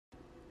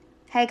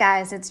Hey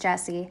guys, it's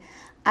Jessie.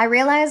 I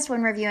realized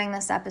when reviewing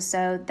this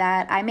episode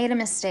that I made a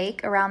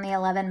mistake around the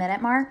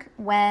 11-minute mark.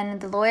 When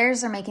the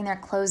lawyers are making their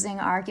closing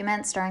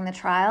arguments during the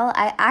trial,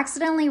 I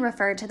accidentally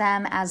referred to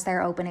them as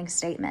their opening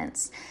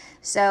statements.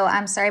 So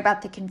I'm sorry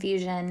about the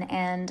confusion,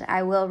 and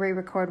I will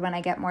re-record when I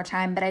get more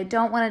time, but I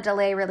don't want to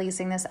delay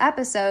releasing this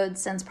episode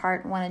since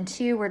part 1 and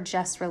 2 were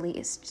just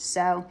released.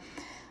 So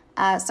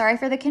sorry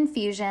for the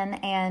confusion,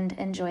 and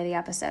enjoy the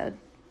episode.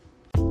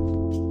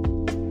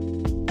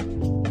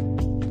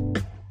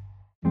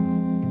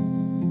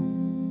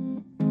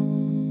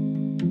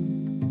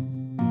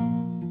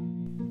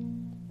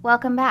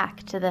 Welcome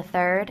back to the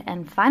third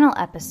and final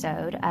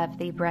episode of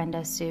the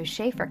Brenda Sue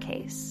Schaefer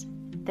case.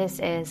 This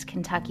is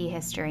Kentucky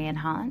History and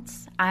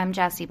Haunts. I'm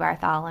Jessie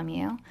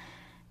Bartholomew,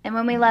 and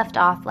when we left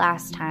off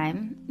last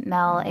time,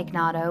 Mel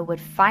Ignatow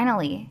would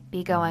finally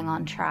be going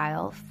on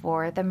trial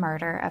for the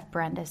murder of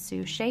Brenda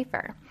Sue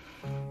Schaefer.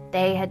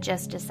 They had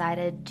just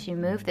decided to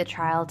move the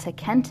trial to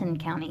Kenton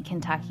County,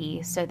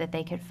 Kentucky, so that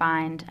they could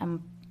find a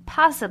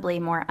possibly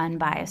more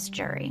unbiased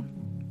jury.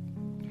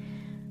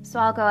 So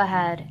I'll go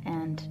ahead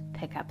and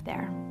pick up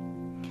there.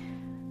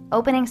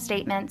 Opening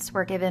statements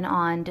were given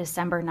on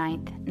December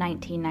 9th,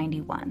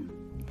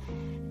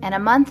 1991. And a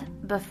month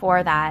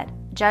before that,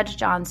 Judge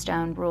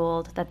Johnstone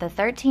ruled that the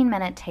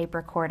 13-minute tape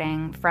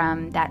recording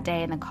from that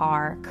day in the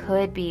car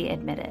could be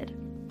admitted.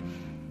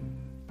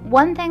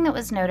 One thing that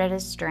was noted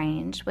as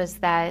strange was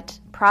that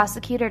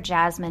Prosecutor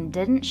Jasmine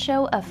didn't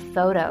show a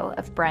photo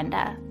of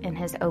Brenda in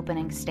his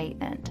opening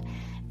statement.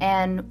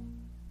 And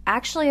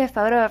actually, a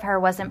photo of her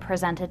wasn't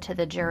presented to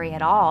the jury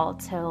at all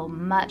till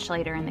much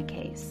later in the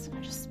case.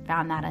 I just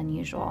found that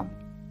unusual.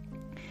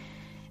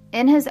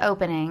 In his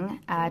opening,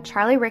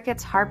 Charlie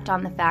Ricketts harped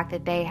on the fact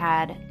that they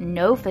had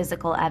no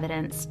physical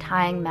evidence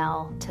tying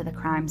Mel to the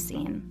crime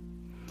scene.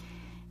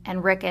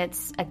 And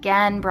Ricketts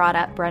again brought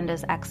up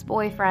Brenda's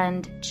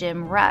ex-boyfriend,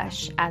 Jim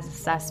Rush, as a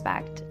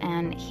suspect,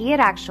 and he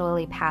had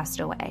actually passed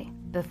away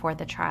before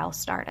the trial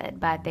started,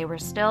 but they were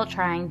still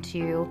trying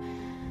to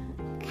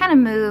kind of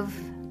move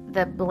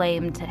the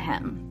blame to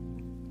him.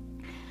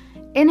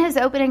 In his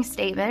opening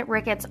statement,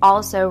 Ricketts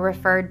also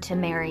referred to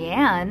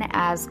Marianne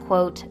as,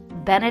 quote,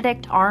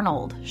 Benedict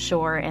Arnold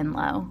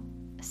Shore-in-Law.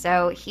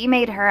 So he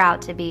made her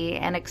out to be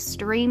an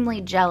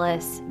extremely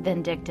jealous,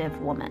 vindictive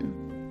woman.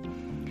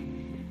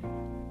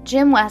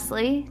 Jim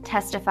Wesley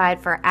testified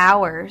for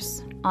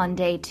hours on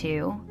day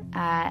 2,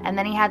 and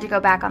then he had to go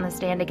back on the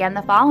stand again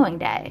the following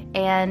day.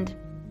 And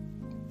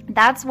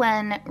that's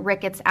when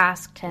Ricketts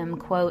asked him,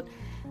 quote,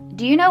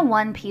 do you know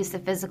one piece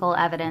of physical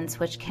evidence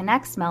which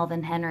connects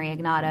Melvin Henry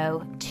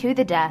Ignatow to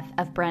the death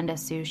of Brenda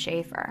Sue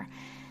Schaefer?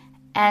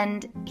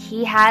 And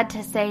he had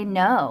to say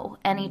no,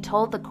 and he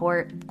told the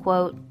court,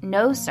 quote,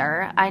 no,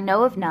 sir, I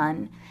know of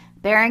none,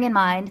 bearing in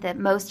mind that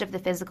most of the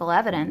physical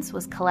evidence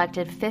was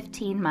collected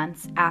 15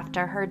 months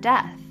after her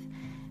death.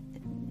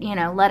 You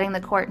know, letting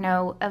the court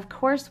know, of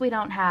course we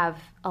don't have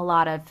a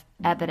lot of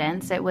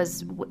evidence. It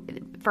was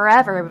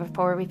forever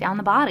before we found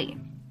the body.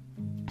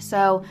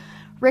 So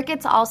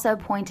Ricketts also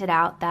pointed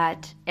out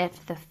that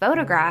if the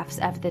photographs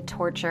of the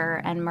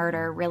torture and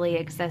murder really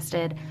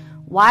existed,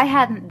 why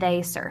hadn't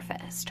they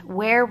surfaced?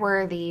 Where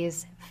were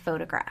these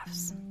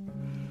photographs?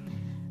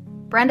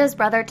 Brenda's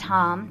brother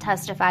Tom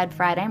testified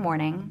Friday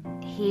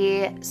morning.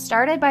 He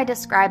started by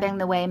describing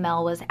the way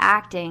Mel was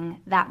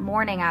acting that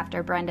morning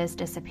after Brenda's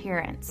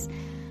disappearance.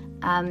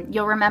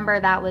 You'll remember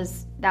that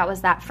was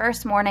that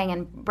first morning,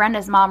 and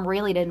Brenda's mom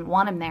really didn't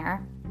want him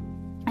there.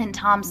 And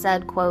Tom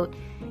said, quote,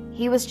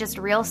 he was just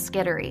real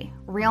skittery,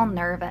 real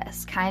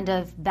nervous, kind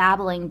of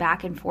babbling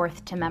back and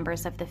forth to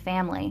members of the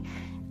family,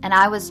 and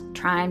I was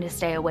trying to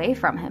stay away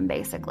from him,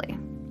 basically.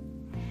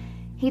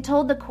 He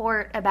told the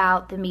court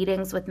about the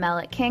meetings with Mel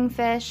at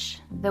Kingfish,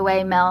 the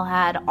way Mel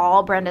had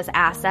all Brenda's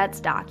assets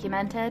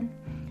documented.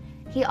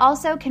 He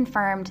also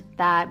confirmed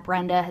that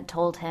Brenda had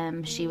told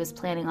him she was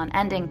planning on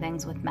ending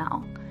things with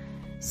Mel.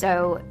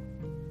 So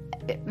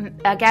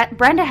again,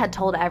 Brenda had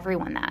told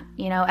everyone that.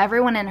 You know,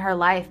 everyone in her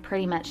life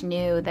pretty much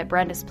knew that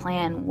Brenda's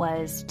plan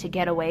was to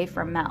get away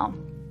from Mel.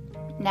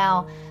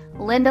 Now,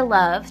 Linda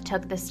Love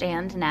took the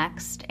stand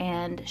next,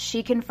 and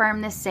she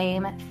confirmed the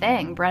same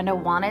thing. Brenda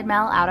wanted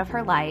Mel out of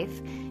her life,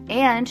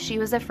 and she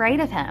was afraid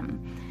of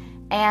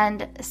him.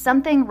 And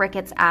something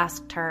Ricketts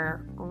asked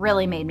her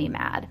really made me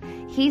mad.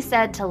 He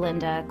said to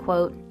Linda,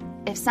 quote,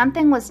 if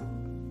someone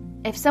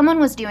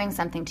was doing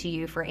something to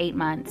you for 8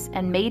 months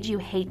and made you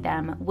hate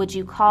them, would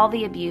you call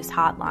the abuse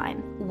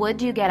hotline?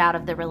 Would you get out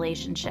of the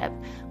relationship?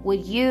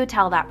 Would you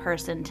tell that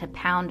person to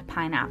pound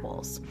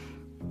pineapples?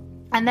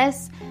 And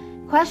this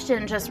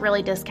question just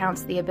really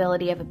discounts the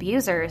ability of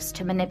abusers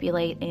to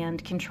manipulate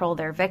and control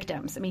their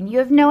victims. I mean, you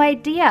have no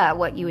idea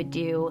what you would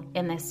do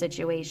in this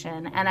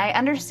situation, and I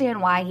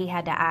understand why he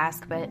had to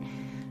ask, but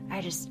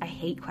I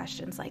hate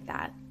questions like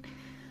that.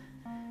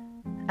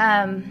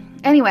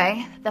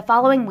 Anyway, the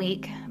following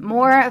week,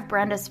 more of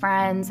Brenda's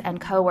friends and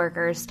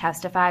coworkers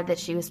testified that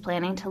she was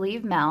planning to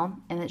leave Mel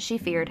and that she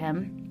feared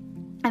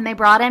him. And they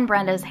brought in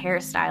Brenda's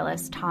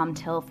hairstylist, Tom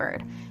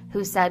Tilford,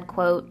 who said,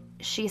 quote,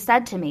 she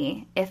said to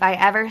me, if I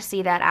ever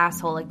see that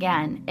asshole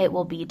again, it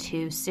will be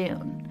too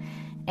soon.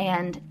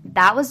 And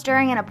that was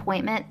during an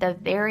appointment the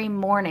very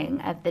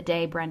morning of the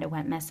day Brenda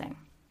went missing.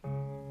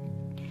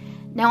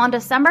 Now, on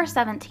December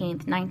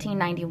 17th,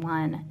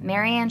 1991,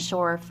 Marianne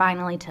Shore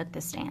finally took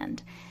the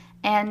stand.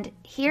 And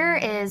here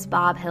is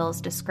Bob Hill's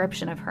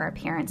description of her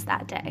appearance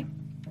that day.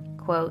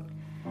 Quote,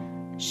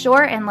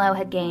 Shore Enlow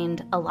had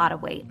gained a lot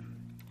of weight.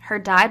 Her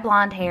dyed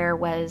blonde hair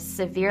was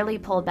severely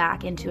pulled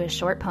back into a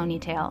short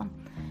ponytail.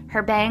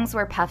 Her bangs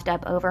were puffed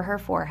up over her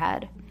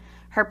forehead.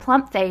 Her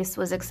plump face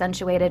was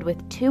accentuated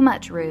with too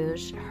much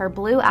rouge, her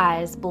blue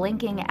eyes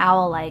blinking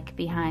owl-like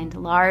behind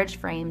large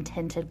frame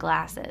tinted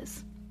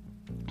glasses.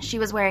 She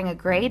was wearing a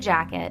gray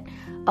jacket,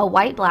 a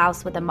white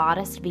blouse with a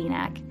modest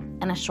V-neck,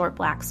 and a short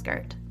black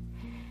skirt.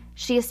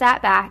 She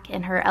sat back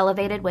in her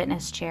elevated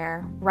witness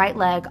chair, right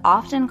leg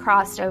often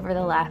crossed over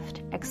the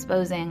left,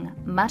 exposing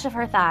much of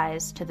her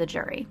thighs to the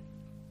jury.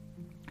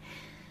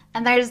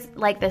 And there's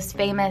like this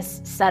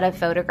famous set of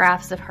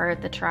photographs of her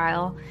at the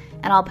trial,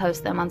 and I'll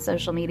post them on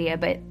social media,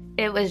 but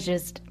it was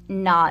just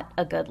not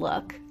a good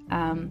look.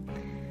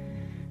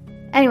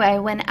 Anyway,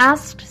 when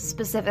asked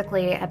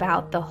specifically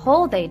about the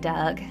hole they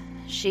dug,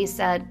 she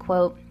said,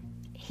 quote,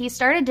 he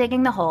started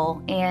digging the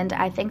hole, and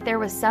I think there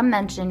was some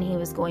mention he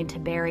was going to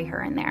bury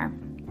her in there.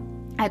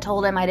 I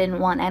told him I didn't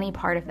want any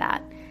part of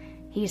that.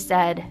 He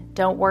said,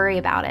 don't worry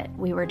about it.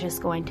 We were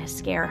just going to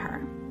scare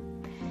her.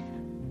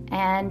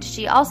 And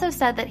she also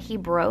said that he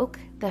broke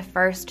the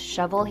first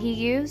shovel he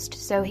used,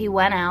 so he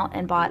went out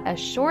and bought a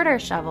shorter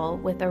shovel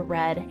with a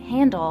red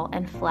handle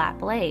and flat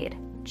blade,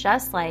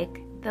 just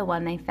like the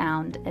one they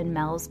found in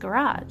Mel's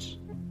garage.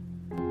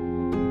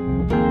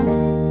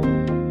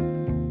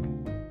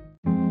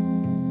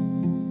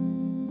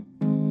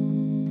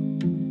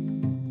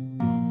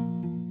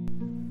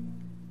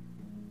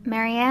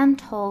 Marianne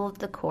told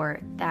the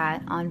court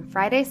that on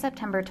Friday,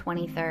 September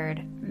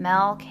 23rd,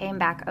 Mel came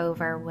back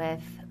over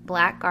with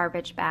black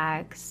garbage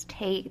bags,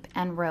 tape,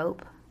 and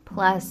rope,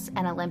 plus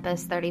an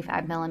Olympus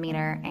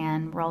 35mm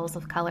and rolls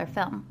of color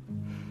film.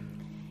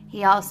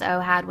 He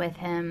also had with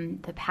him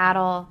the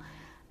paddle,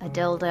 a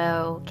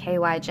dildo,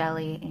 KY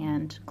jelly,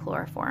 and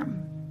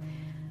chloroform.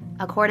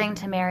 According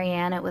to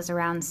Marianne, it was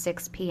around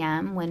 6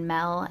 p.m. when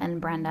Mel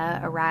and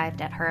Brenda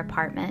arrived at her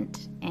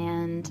apartment,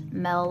 and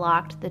Mel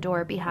locked the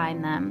door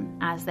behind them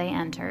as they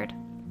entered.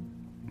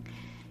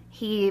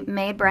 He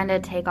made Brenda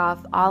take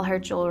off all her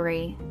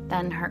jewelry,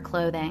 then her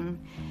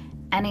clothing,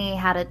 and he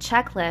had a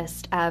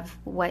checklist of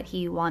what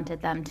he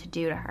wanted them to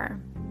do to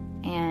her.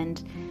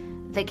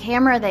 And the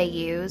camera they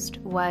used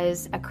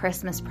was a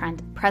Christmas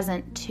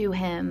present to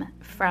him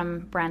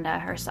from Brenda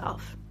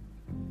herself.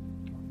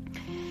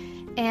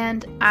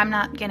 And I'm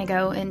not going to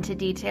go into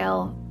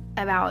detail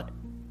about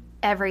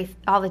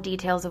all the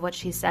details of what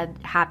she said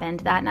happened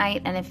that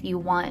night. And if you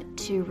want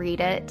to read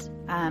it,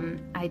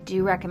 I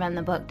do recommend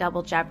the book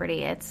Double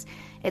Jeopardy. It's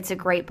a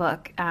great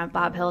book.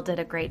 Bob Hill did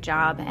a great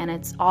job, and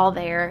it's all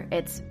there.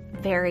 It's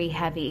very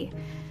heavy.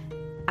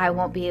 I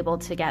won't be able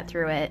to get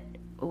through it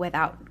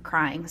without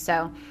crying.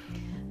 So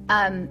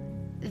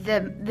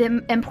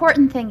the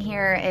important thing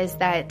here is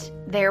that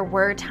there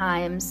were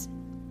times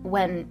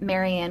when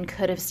Marianne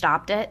could have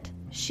stopped it.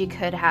 She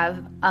could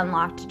have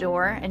unlocked the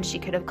door and she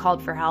could have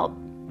called for help,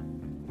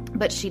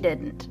 but she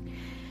didn't.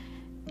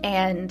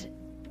 And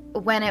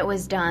when it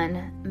was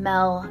done,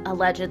 Mel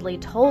allegedly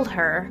told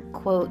her,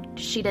 quote,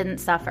 she didn't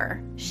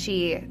suffer.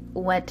 She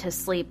went to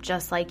sleep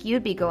just like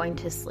you'd be going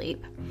to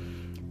sleep,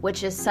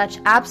 which is such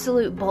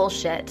absolute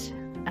bullshit.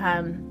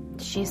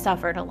 She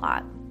suffered a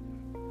lot.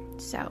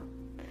 So,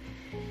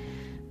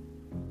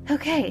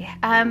 okay.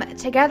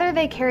 Together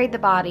they carried the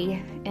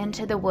body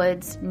into the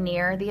woods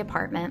near the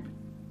apartment.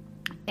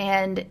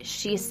 And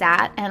she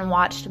sat and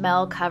watched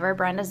Mel cover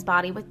Brenda's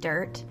body with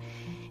dirt.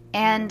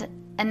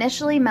 And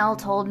initially, Mel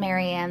told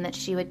Marianne that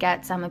she would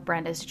get some of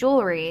Brenda's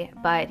jewelry,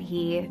 but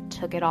he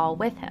took it all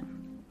with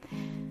him.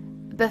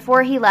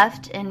 Before he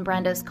left in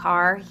Brenda's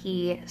car,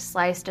 he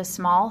sliced a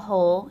small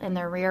hole in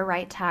the rear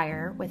right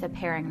tire with a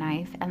paring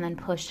knife and then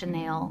pushed a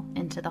nail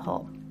into the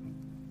hole.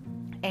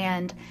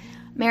 And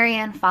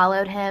Marianne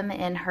followed him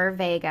in her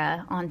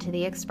Vega onto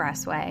the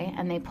expressway,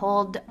 and they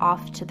pulled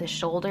off to the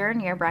shoulder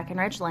near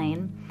Breckenridge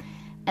Lane,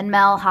 and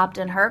Mel hopped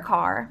in her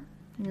car,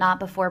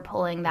 not before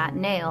pulling that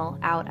nail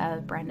out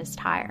of Brenda's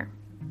tire.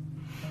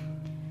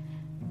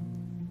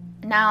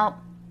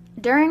 Now,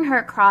 during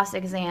her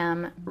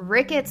cross-exam,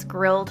 Ricketts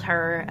grilled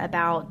her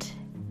about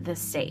the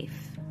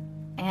safe,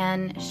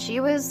 and she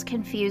was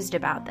confused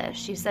about this.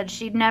 She said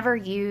she'd never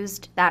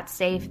used that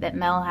safe that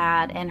Mel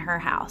had in her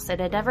house.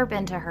 It had never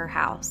been to her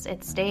house.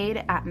 It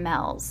stayed at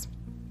Mel's.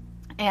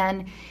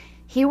 And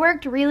he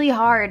worked really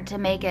hard to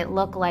make it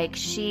look like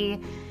she,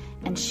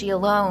 and she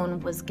alone,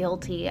 was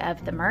guilty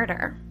of the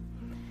murder.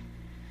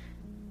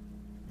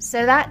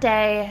 So that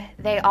day,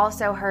 they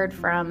also heard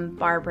from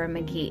Barbara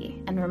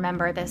McGee. And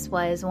remember, this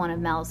was one of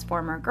Mel's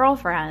former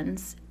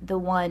girlfriends, the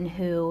one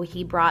who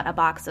he brought a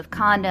box of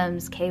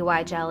condoms,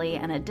 KY jelly,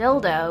 and a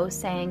dildo,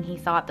 saying he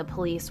thought the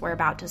police were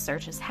about to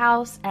search his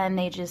house, and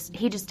he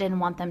just didn't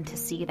want them to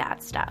see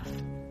that stuff.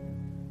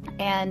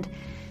 And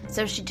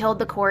so she told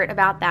the court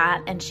about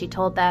that, and she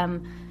told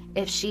them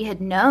if she had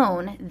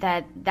known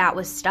that that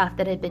was stuff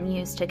that had been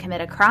used to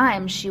commit a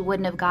crime, she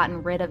wouldn't have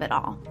gotten rid of it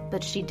all.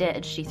 But she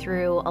did. She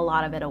threw a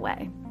lot of it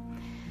away.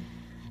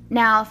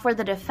 Now, for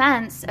the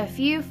defense, a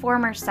few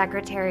former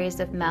secretaries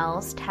of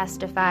Mel's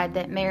testified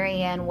that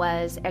Marianne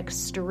was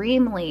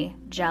extremely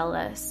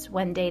jealous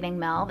when dating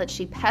Mel, that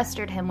she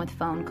pestered him with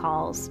phone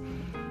calls.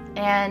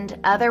 And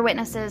other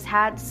witnesses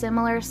had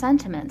similar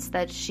sentiments,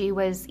 that she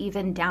was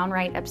even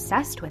downright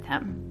obsessed with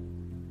him.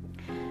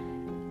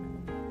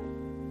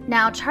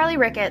 Now, Charlie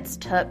Ricketts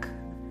took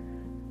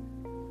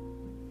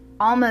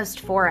almost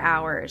 4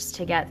 hours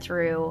to get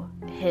through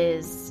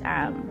his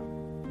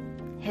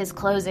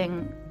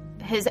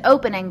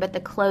opening, but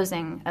the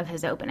closing of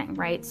his opening,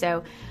 right?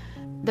 So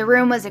the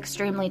room was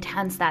extremely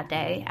tense that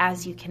day,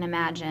 as you can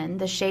imagine.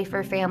 The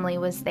Schaefer family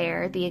was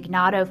there. The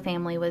Ignatow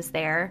family was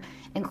there,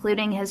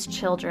 including his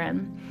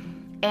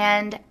children.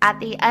 And at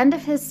the end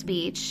of his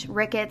speech,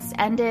 Ricketts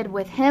ended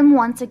with him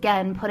once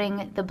again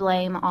putting the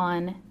blame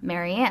on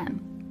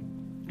Marianne.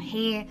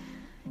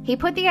 He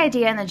put the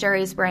idea in the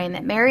jury's brain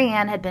that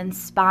Marianne had been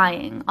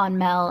spying on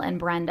Mel and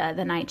Brenda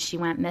the night she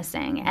went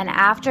missing. And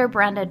after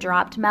Brenda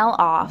dropped Mel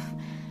off,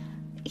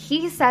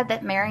 he said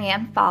that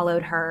Marianne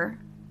followed her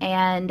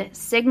and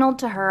signaled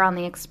to her on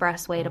the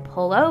expressway to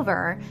pull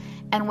over.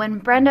 And when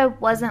Brenda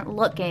wasn't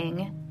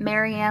looking,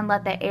 Marianne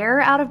let the air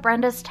out of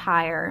Brenda's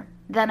tire,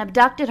 then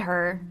abducted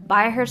her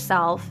by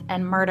herself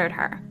and murdered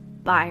her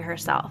by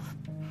herself.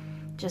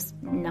 Just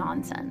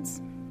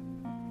nonsense.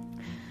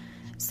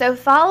 So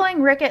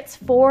following Ricketts'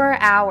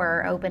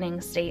 4-hour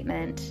opening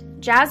statement,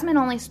 Jasmine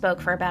only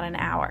spoke for about an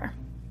hour.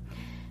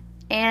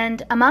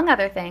 And among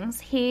other things,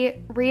 he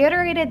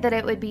reiterated that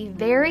it would be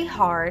very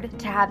hard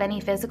to have any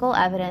physical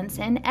evidence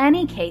in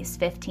any case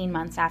 15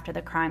 months after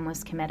the crime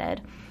was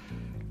committed.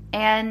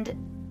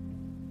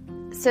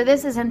 And so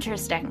this is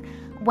interesting.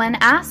 When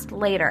asked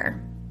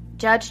later,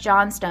 Judge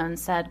Johnstone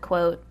said,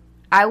 quote,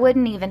 "I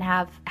wouldn't even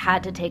have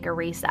had to take a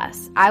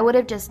recess. I would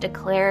have just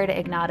declared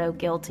Ignatow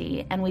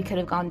guilty, and we could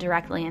have gone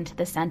directly into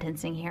the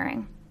sentencing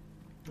hearing."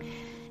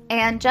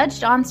 And Judge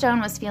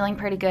Johnstone was feeling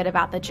pretty good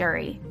about the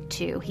jury,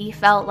 too. He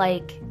felt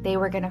like they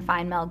were going to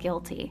find Mel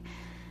guilty.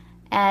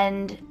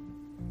 And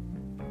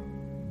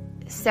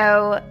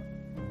so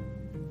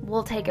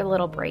we'll take a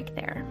little break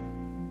there.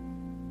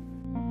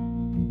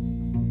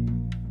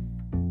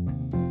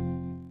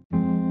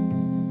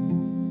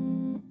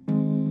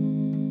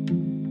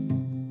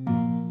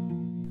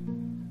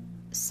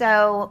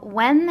 So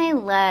when they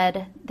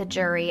led the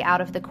jury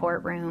out of the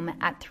courtroom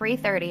at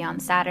 3:30 on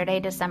Saturday,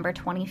 December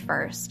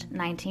 21st,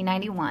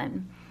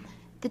 1991,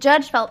 the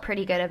judge felt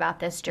pretty good about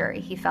this jury.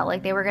 He felt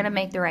like they were going to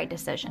make the right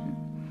decision.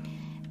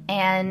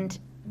 And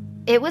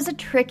it was a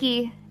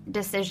tricky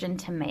decision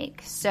to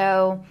make.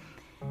 So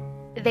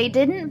they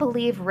didn't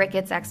believe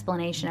Ricketts'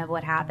 explanation of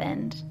what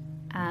happened,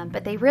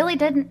 but they really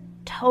didn't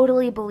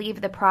totally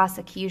believe the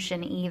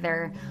prosecution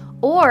either,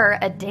 or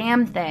a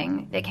damn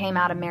thing that came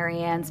out of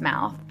Marianne's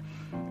mouth.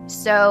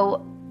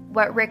 So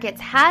what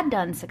Ricketts had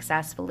done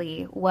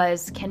successfully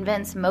was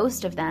convince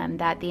most of them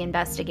that the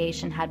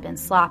investigation had been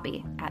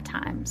sloppy at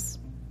times.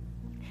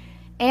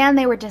 And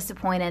they were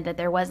disappointed that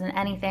there wasn't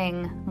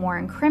anything more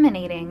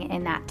incriminating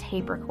in that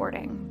tape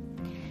recording.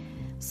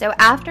 So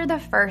after the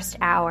first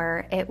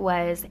hour, it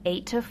was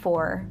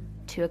 8-4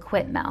 to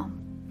acquit Mel.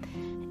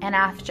 And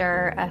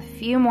after a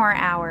few more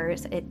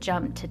hours, it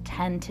jumped to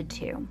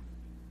 10-2.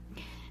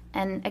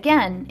 And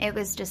again, it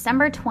was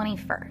December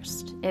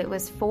 21st. It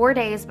was 4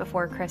 days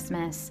before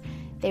Christmas.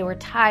 They were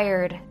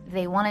tired.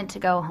 They wanted to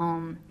go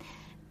home.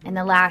 And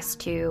the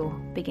last two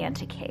began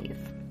to cave.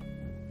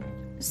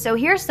 So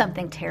here's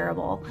something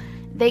terrible.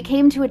 They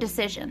came to a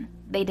decision.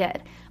 They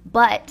did.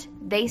 But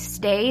they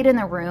stayed in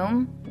the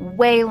room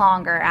way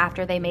longer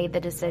after they made the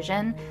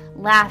decision,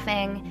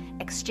 laughing,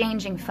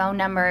 exchanging phone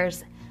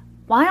numbers.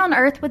 Why on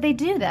earth would they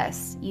do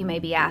this, you may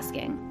be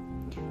asking?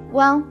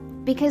 Well,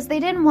 because they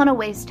didn't want to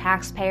waste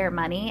taxpayer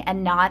money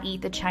and not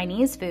eat the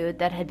Chinese food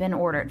that had been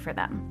ordered for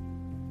them.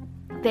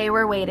 They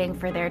were waiting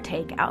for their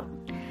takeout,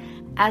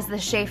 as the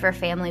Schaefer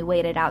family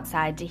waited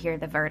outside to hear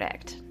the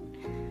verdict.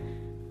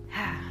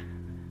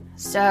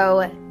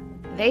 So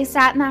they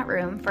sat in that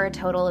room for a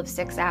total of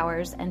 6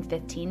 hours and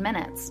 15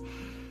 minutes.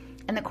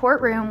 And the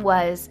courtroom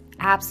was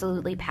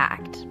absolutely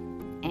packed.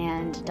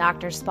 And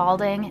Dr.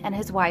 Spaulding and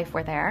his wife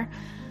were there.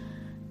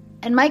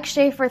 And Mike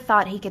Schaefer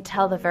thought he could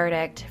tell the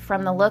verdict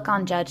from the look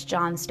on Judge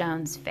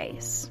Johnstone's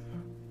face.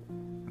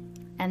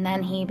 And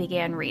then he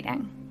began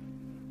reading.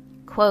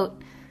 Quote,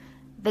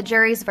 "The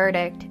jury's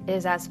verdict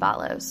is as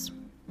follows.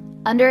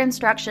 Under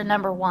instruction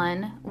number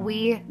 1,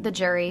 we, the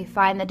jury,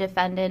 find the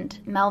defendant,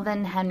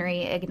 Melvin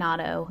Henry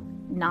Ignatow,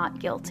 not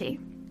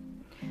guilty.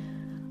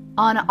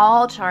 On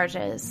all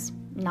charges,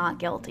 not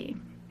guilty.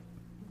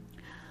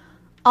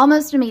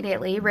 Almost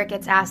immediately,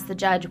 Ricketts asked the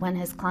judge when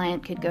his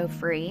client could go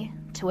free,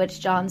 to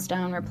which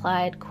Johnstone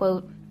replied,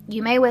 quote,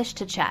 "You may wish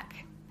to check.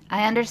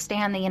 I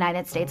understand the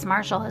United States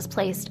Marshal has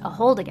placed a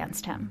hold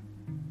against him."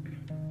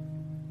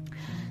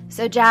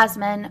 So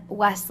Jasmine,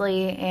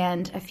 Wesley,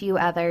 and a few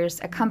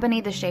others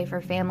accompanied the Schaefer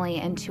family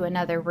into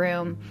another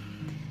room.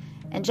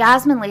 And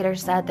Jasmine later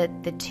said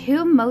that the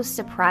two most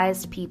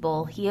surprised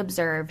people he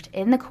observed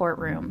in the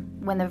courtroom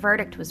when the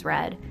verdict was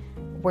read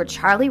were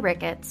Charlie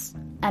Ricketts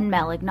and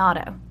Mel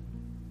Ignatow.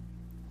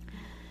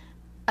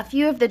 A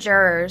few of the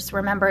jurors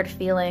remembered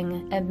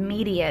feeling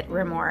immediate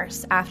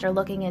remorse after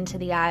looking into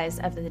the eyes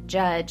of the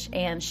judge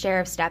and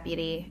sheriff's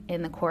deputy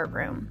in the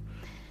courtroom.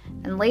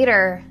 And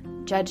later,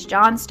 Judge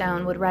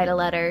Johnstone would write a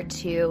letter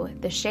to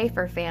the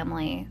Schaefer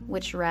family,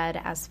 which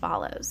read as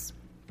follows,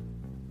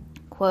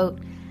 quote,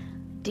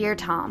 "Dear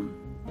Tom,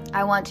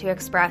 I want to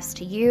express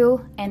to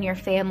you and your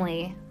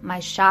family my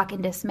shock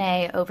and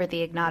dismay over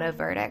the Ignatow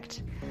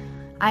verdict.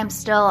 I am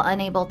still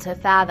unable to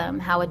fathom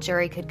how a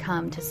jury could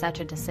come to such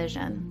a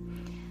decision.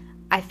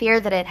 I fear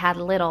that it had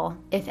little,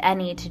 if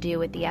any, to do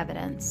with the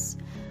evidence.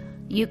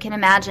 You can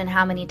imagine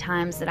how many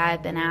times that I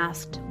have been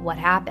asked what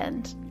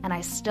happened, and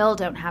I still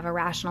don't have a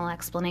rational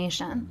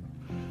explanation.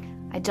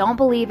 I don't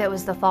believe it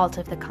was the fault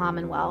of the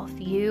Commonwealth.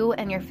 You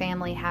and your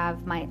family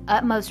have my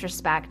utmost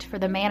respect for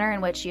the manner in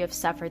which you have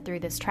suffered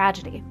through this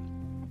tragedy.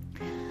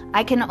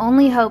 I can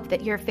only hope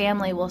that your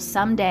family will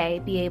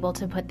someday be able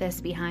to put this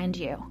behind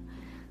you.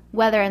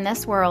 Whether in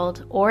this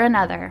world or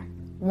another,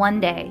 one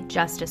day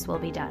justice will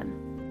be done.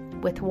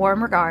 With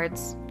warm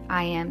regards,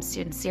 I am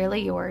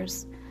sincerely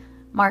yours,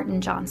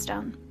 Martin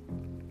Johnstone."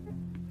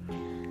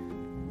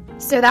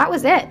 So that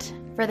was it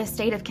for the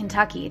state of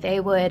Kentucky.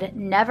 They would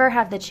never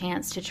have the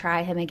chance to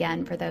try him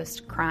again for those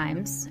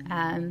crimes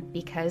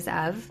because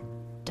of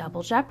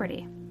double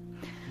jeopardy.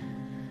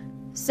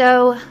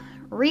 So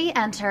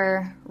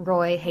re-enter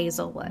Roy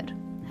Hazelwood.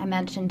 I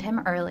mentioned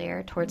him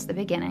earlier towards the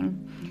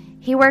beginning.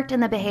 He worked in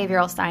the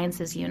Behavioral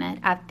Sciences Unit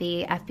at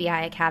the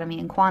FBI Academy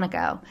in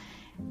Quantico.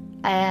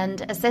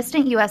 And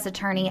Assistant U.S.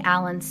 Attorney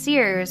Alan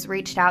Sears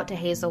reached out to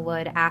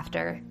Hazelwood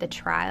after the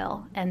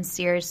trial, and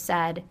Sears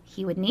said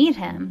he would need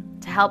him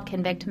to help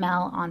convict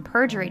Mel on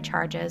perjury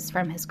charges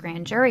from his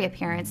grand jury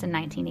appearance in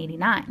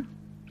 1989.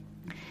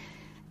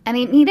 And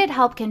he needed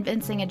help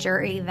convincing a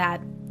jury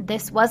that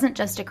this wasn't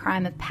just a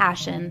crime of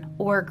passion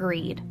or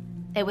greed.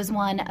 It was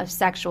one of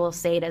sexual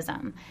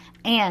sadism,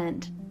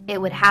 and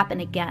it would happen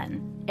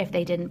again if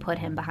they didn't put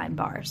him behind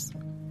bars.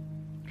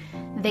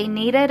 They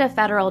needed a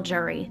federal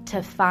jury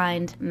to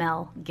find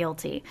Mel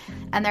guilty,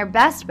 and their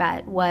best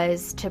bet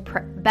was to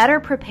better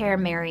prepare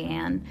Mary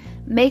Ann,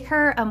 make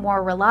her a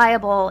more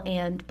reliable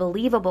and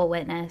believable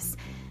witness,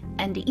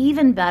 and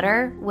even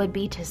better would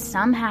be to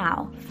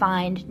somehow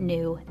find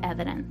new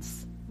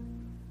evidence.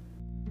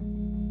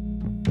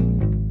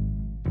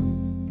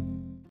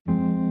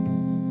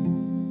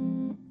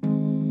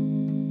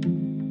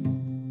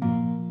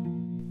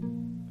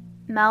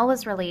 Mel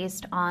was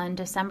released on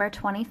December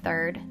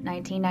 23,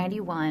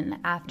 1991,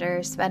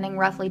 after spending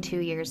roughly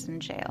 2 years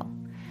in jail.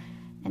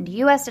 And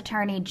U.S.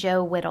 Attorney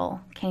Joe Whittle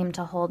came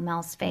to hold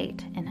Mel's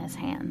fate in his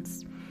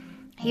hands.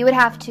 He would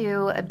have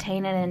to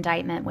obtain an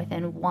indictment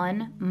within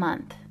 1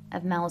 month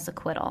of Mel's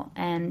acquittal,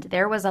 and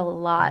there was a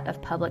lot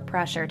of public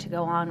pressure to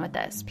go on with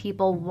this.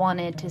 People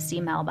wanted to see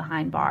Mel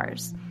behind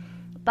bars.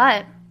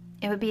 But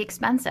it would be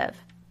expensive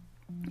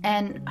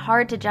and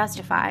hard to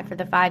justify for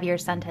the 5-year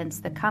sentence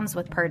that comes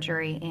with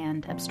perjury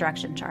and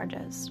obstruction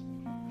charges.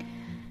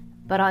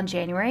 But on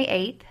January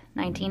 8,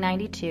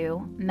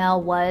 1992,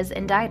 Mel was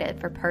indicted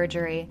for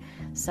perjury,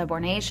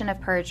 subornation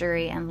of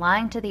perjury, and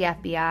lying to the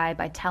FBI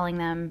by telling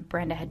them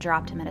Brenda had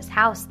dropped him at his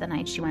house the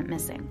night she went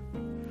missing.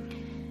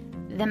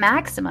 The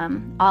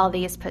maximum all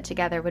these put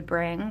together would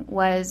bring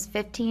was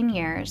 15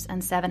 years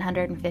and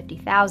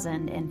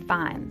 $750,000 in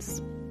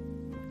fines.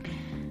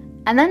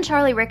 And then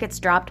Charlie Ricketts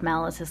dropped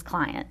Mel as his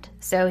client.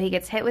 So he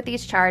gets hit with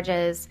these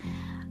charges.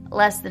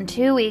 Less than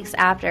 2 weeks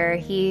after,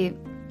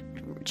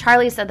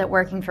 Charlie said that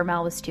working for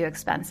Mel was too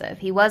expensive.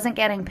 He wasn't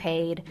getting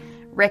paid.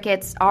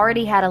 Ricketts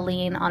already had a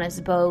lien on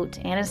his boat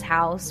and his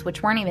house,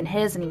 which weren't even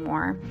his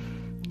anymore.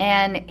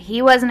 And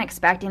he wasn't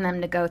expecting them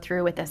to go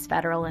through with this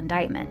federal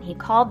indictment. He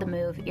called the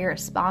move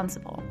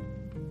irresponsible.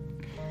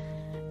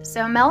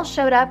 So Mel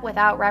showed up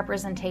without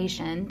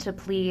representation to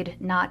plead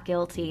not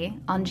guilty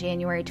on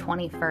January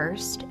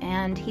 21st,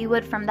 and he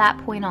would from that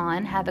point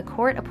on have a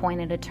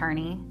court-appointed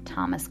attorney,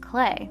 Thomas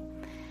Clay.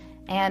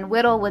 And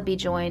Whittle would be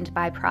joined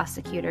by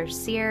prosecutors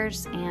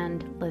Sears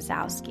and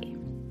Lazowski.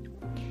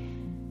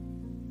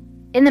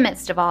 In the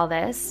midst of all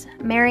this,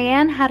 Mary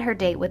Ann had her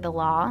date with the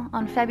law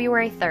on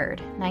February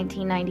 3rd,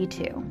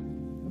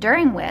 1992,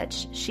 during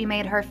which she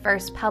made her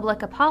first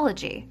public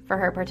apology for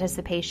her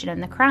participation in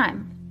the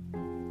crime.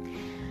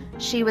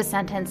 She was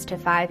sentenced to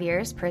 5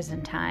 years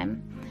prison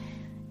time,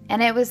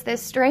 and it was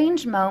this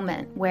strange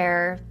moment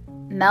where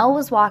Mel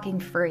was walking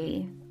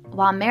free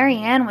while Mary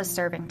Ann was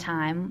serving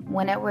time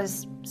when it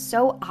was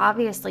so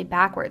obviously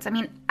backwards. I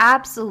mean,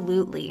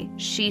 absolutely,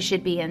 she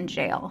should be in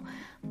jail.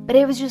 But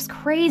it was just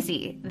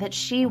crazy that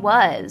she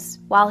was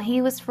while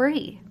he was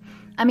free.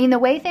 I mean, the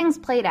way things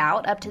played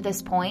out up to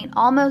this point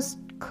almost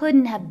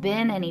couldn't have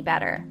been any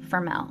better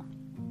for Mel.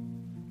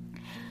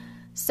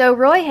 So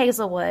Roy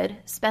Hazelwood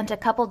spent a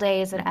couple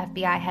days at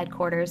FBI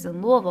headquarters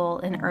in Louisville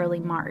in early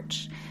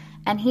March,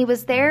 and he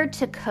was there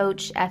to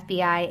coach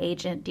FBI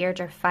agent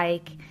Deirdre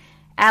Fike,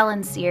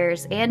 Alan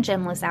Sears, and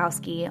Jim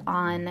Lisowski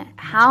on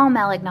how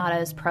Mel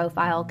Ignato's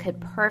profile could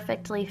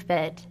perfectly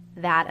fit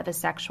that of a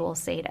sexual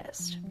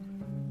sadist.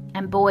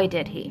 And boy,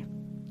 did he.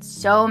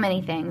 So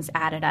many things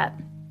added up.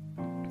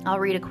 I'll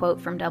read a quote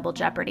from Double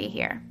Jeopardy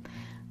here.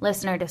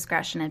 Listener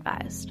discretion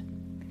advised.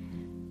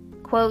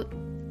 Quote,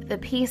 "The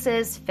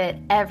pieces fit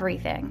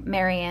everything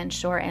Marianne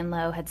Short and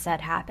Lowe had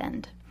said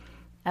happened.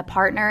 A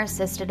partner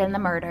assisted in the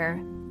murder.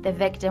 The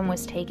victim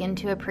was taken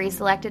to a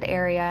pre-selected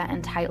area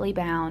and tightly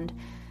bound.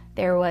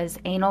 There was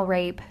anal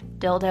rape,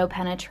 dildo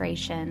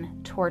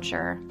penetration,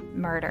 torture,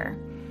 murder.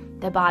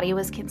 The body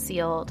was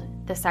concealed.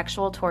 The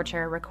sexual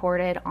torture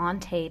recorded on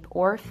tape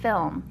or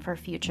film for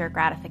future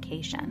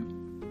gratification."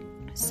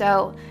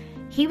 So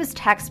he was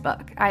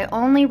textbook. I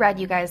only read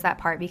you guys that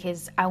part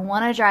because I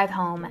want to drive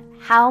home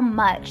how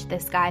much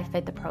this guy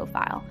fit the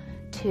profile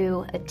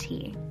to a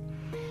T.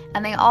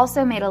 And they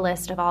also made a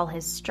list of all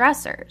his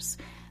stressors,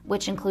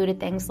 which included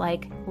things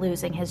like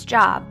losing his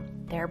job,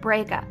 their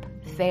breakup,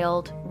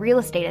 failed real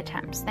estate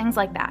attempts, things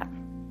like that.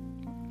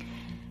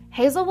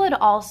 Hazelwood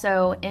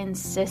also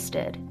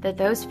insisted that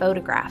those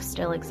photographs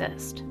still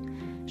exist.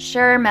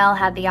 Sure, Mel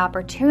had the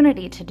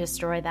opportunity to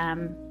destroy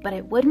them, but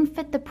it wouldn't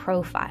fit the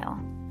profile.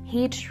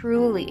 He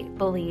truly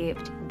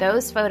believed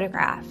those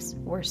photographs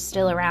were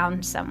still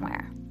around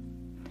somewhere.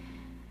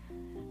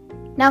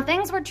 Now,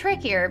 things were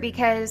trickier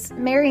because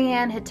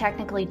Marianne had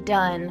technically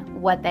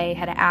done what they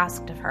had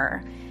asked of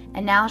her,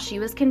 and now she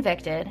was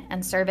convicted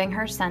and serving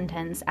her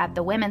sentence at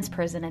the women's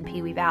prison in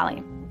Pewee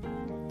Valley.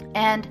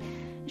 And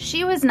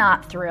she was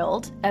not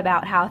thrilled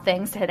about how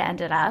things had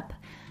ended up,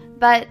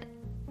 but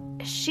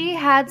she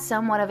had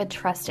somewhat of a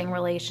trusting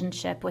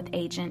relationship with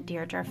Agent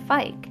Deirdre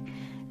Fike.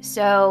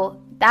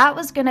 So that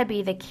was going to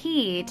be the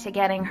key to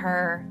getting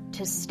her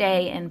to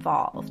stay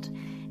involved.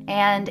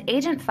 And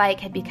Agent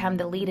Fike had become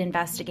the lead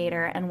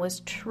investigator and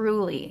was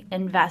truly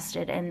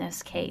invested in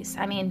this case.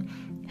 I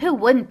mean, who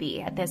wouldn't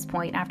be at this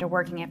point after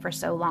working it for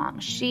so long?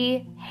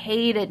 She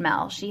hated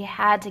Mel. She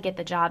had to get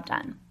the job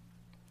done.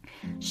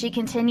 She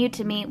continued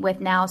to meet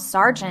with now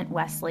Sergeant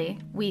Wesley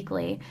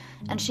weekly,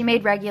 and she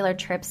made regular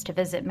trips to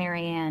visit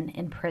Marianne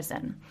in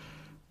prison.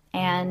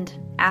 And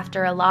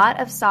after a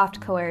lot of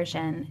soft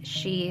coercion,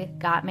 she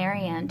got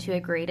Marianne to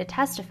agree to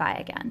testify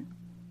again.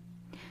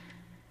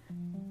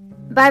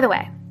 By the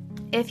way,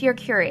 if you're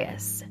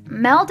curious,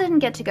 Mel didn't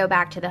get to go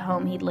back to the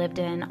home he'd lived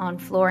in on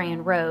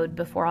Florian Road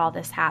before all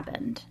this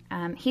happened.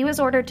 He was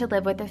ordered to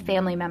live with a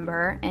family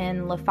member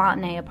in La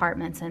Fontenay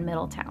Apartments in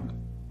Middletown.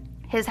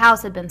 His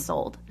house had been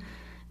sold.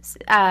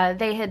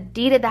 They had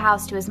deeded the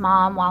house to his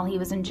mom while he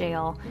was in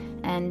jail,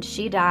 and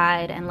she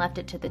died and left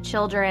it to the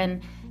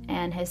children,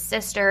 and his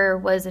sister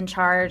was in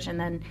charge. And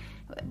then,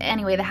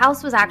 anyway, the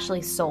house was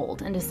actually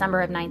sold in December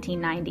of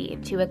 1990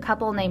 to a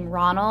couple named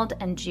Ronald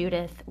and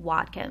Judith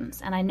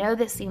Watkins. And I know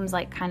this seems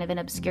like kind of an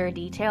obscure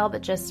detail,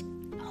 but just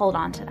hold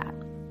on to that.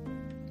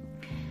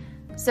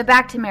 So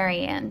back to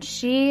Marianne.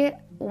 She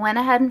went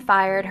ahead and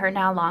fired her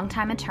now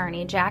longtime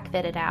attorney, Jack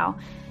Vittodow,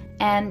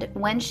 and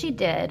when she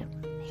did,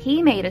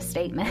 he made a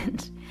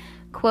statement,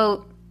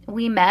 quote,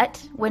 "We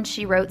met when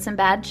she wrote some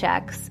bad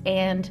checks,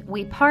 and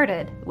we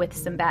parted with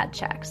some bad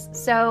checks."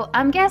 So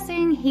I'm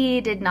guessing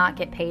he did not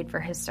get paid for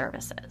his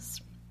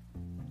services.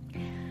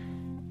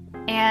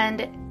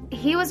 And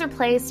he was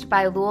replaced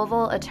by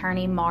Louisville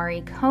attorney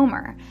Maury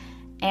Comer,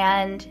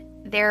 and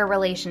their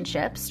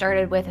relationship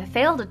started with a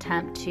failed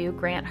attempt to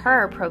grant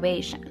her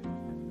probation.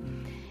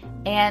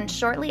 And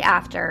shortly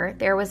after,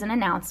 there was an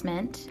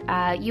announcement.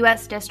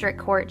 U.S. District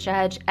Court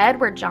Judge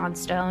Edward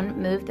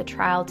Johnstone moved the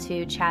trial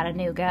to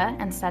Chattanooga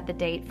and set the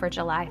date for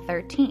July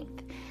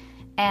 13th.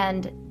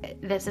 And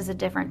this is a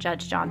different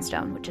Judge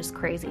Johnstone, which is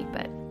crazy.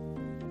 But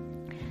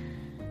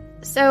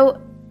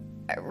so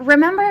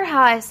remember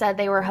how I said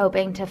they were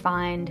hoping to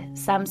find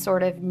some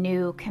sort of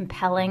new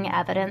compelling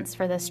evidence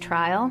for this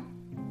trial?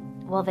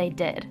 Well, they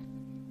did,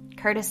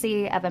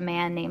 courtesy of a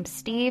man named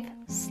Steve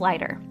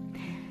Slider.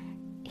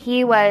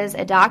 He was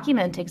a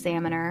document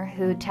examiner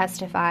who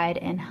testified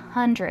in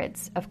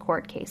hundreds of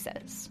court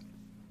cases.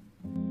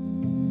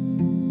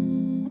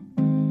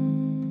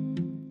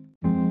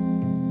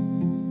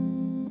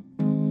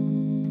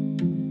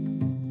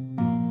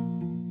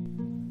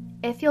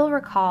 If you'll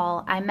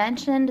recall, I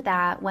mentioned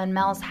that when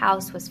Mel's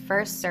house was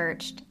first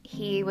searched,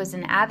 he was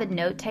an avid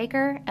note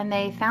taker, and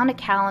they found a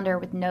calendar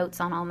with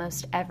notes on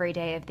almost every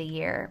day of the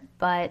year.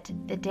 But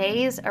the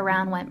days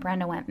around when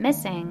Brenda went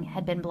missing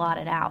had been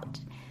blotted out.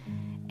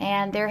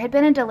 And there had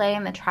been a delay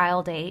in the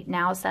trial date,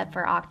 now set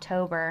for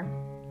October.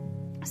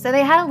 So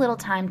they had a little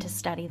time to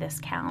study this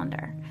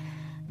calendar.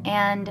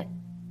 And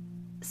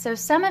So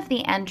some of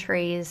the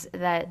entries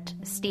that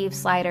Steve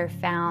Slider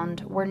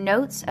found were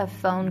notes of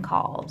phone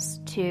calls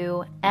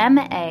to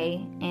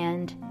M.A.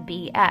 and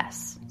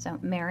B.S., so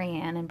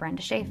Marianne and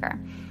Brenda Schaefer.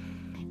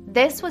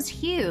 This was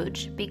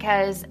huge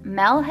because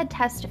Mel had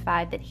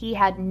testified that he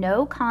had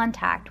no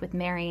contact with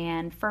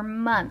Marianne for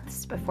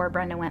months before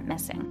Brenda went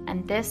missing,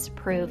 and this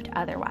proved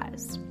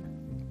otherwise.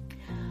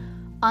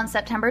 On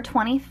September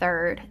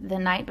 23rd, the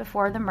night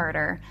before the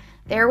murder,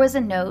 there was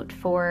a note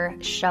for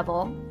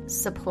shovel,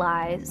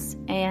 supplies,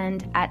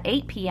 and at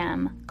 8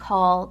 p.m.,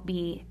 call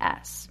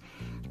B.S.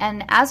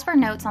 And as for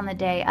notes on the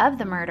day of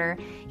the murder,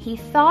 he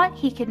thought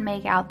he could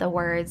make out the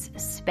words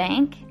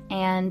spank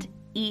and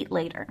eat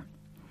later.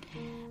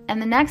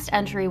 And the next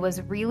entry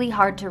was really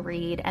hard to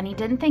read, and he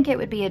didn't think it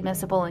would be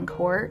admissible in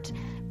court,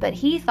 but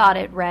he thought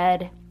it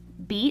read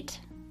beat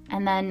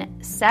and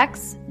then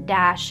sex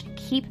dash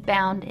keep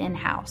bound in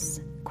house, ...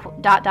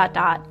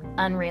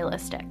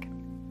 unrealistic.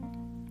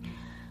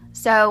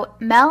 So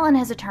Mel and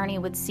his attorney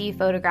would see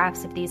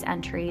photographs of these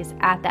entries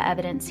at the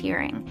evidence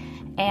hearing,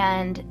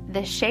 and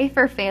the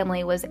Schaefer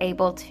family was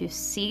able to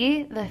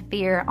see the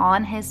fear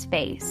on his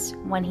face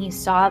when he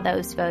saw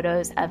those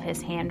photos of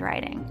his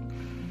handwriting.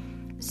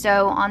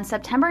 So on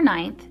September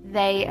 9th,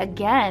 they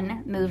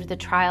again moved the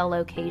trial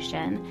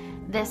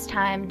location, this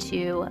time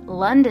to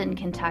London,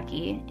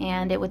 Kentucky,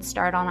 and it would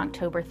start on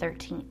October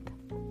 13th.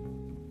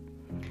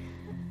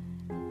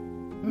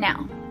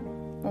 Now,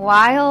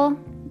 while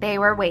they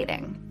were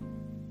waiting,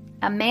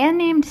 a man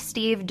named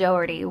Steve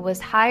Doherty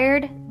was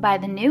hired by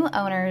the new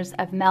owners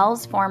of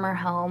Mel's former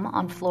home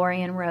on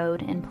Florian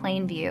Road in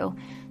Plainview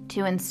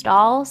to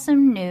install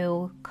some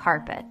new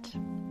carpet.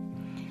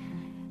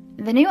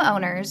 The new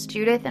owners,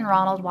 Judith and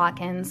Ronald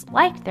Watkins,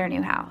 liked their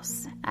new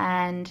house,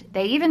 and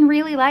they even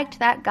really liked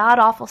that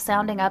god-awful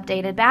sounding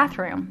updated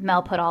bathroom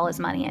Mel put all his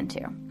money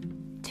into.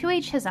 To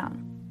each his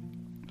own.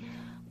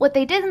 What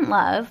they didn't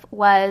love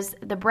was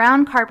the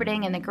brown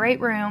carpeting in the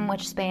great room,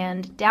 which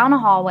spanned down a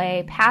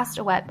hallway, past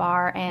a wet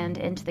bar, and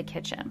into the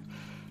kitchen.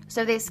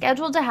 So they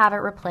scheduled to have it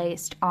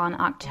replaced on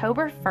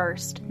October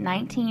 1st,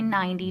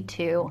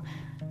 1992,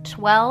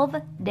 12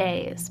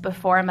 days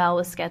before Mel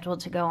was scheduled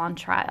to go on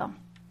trial.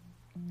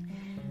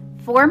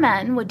 4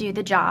 men would do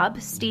the job,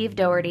 Steve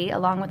Doherty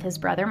along with his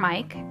brother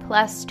Mike,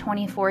 plus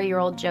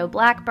 24-year-old Joe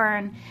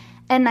Blackburn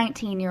and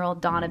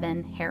 19-year-old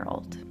Donovan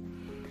Harold.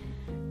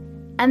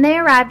 And they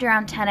arrived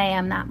around 10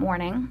 a.m. that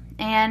morning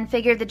and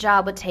figured the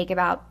job would take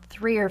about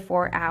 3 or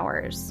 4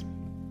 hours.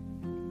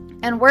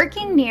 And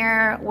working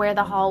near where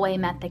the hallway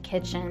met the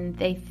kitchen,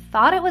 they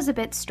thought it was a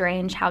bit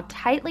strange how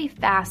tightly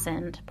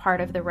fastened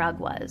part of the rug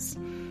was.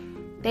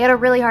 They had a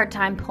really hard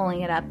time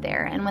pulling it up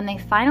there, and when they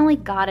finally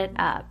got it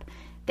up,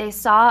 they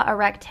saw a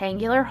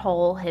rectangular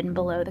hole hidden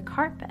below the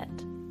carpet.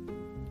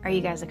 Are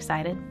you guys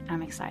excited?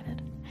 I'm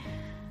excited.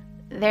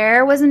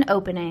 There was an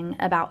opening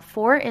about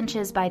 4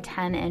 inches by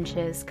 10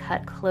 inches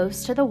cut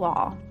close to the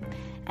wall,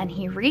 and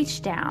he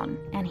reached down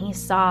and he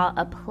saw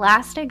a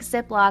plastic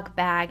Ziploc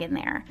bag in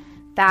there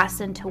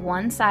fastened to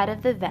one side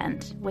of the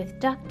vent with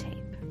duct tape.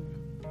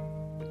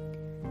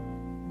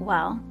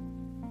 Well,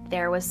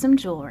 there was some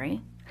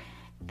jewelry.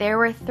 There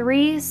were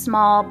 3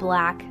 small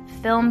black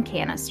film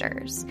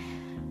canisters.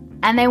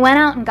 And they went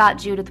out and got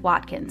Judith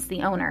Watkins,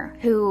 the owner,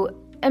 who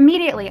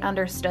immediately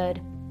understood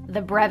the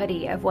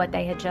brevity of what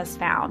they had just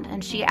found.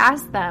 And she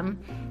asked them,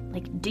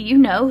 do you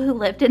know who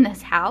lived in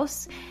this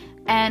house?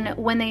 And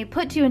when they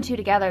put 2 and 2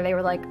 together, they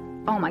were like,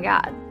 oh my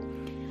God.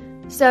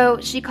 So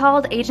she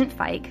called Agent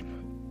Fike,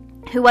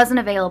 who wasn't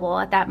available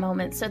at that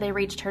moment, so they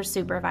reached her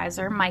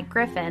supervisor, Mike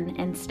Griffin,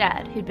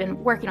 instead, who'd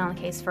been working on the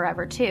case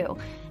forever too.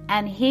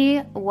 And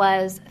he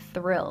was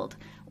thrilled.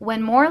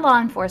 When more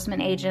law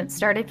enforcement agents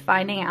started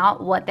finding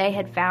out what they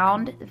had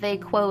found, they,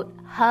 quote,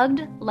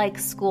 hugged like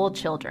school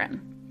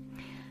children.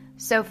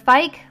 So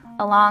Fike,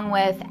 along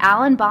with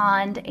Alan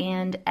Bond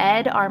and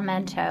Ed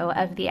Armento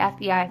of the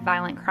FBI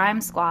Violent Crime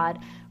Squad,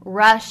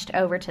 rushed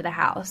over to the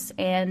house,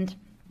 and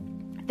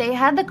they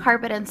had the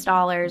carpet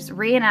installers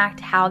reenact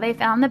how they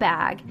found the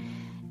bag,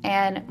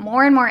 and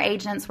more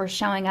agents were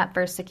showing up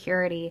for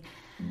security.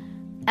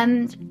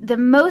 And the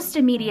most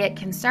immediate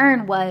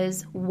concern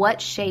was what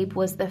shape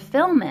was the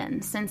film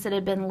in, since it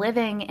had been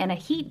living in a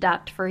heat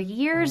duct for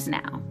years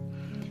now.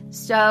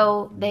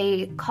 So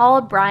they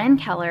called Brian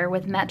Keller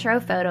with Metro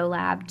Photo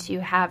Lab to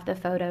have the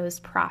photos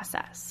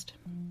processed.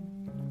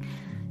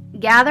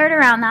 Gathered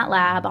around that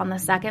lab on the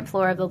 2nd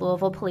floor of the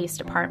Louisville Police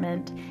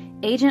Department,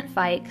 Agent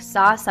Fike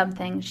saw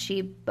something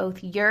she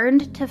both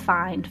yearned to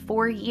find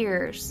for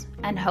years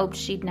and hoped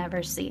she'd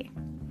never see.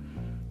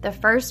 The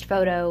first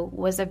photo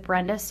was of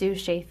Brenda Sue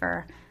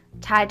Schaefer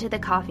tied to the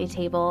coffee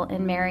table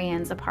in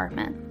Marianne's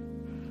apartment.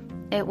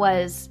 It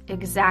was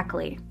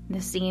exactly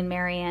the scene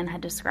Marianne had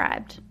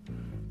described.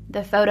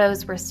 The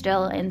photos were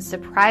still in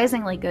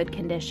surprisingly good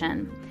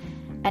condition,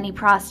 and he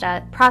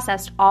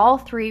processed all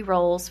 3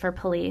 rolls for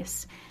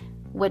police,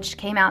 which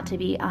came out to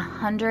be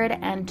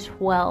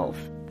 112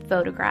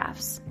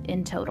 photographs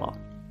in total.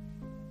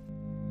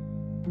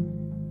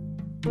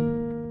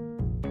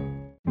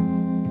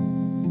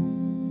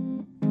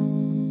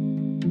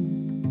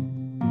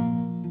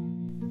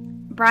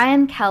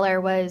 Brian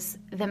Keller was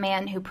the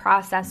man who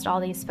processed all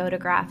these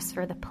photographs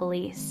for the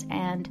police,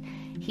 and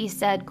he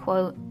said,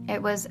 quote,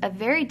 "It was a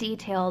very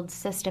detailed,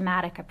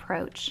 systematic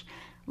approach.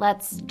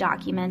 Let's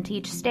document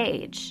each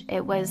stage.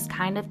 It was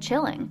kind of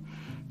chilling.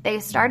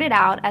 They started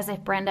out as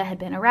if Brenda had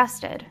been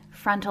arrested.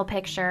 Frontal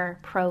picture,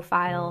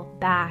 profile,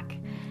 back.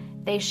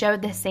 They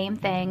showed the same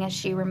thing as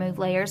she removed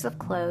layers of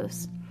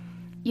clothes.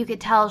 You could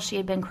tell she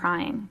had been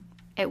crying.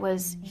 It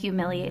was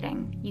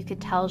humiliating. You could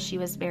tell she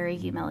was very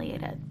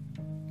humiliated."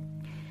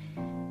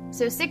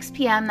 So 6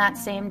 p.m. that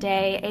same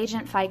day,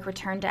 Agent Fike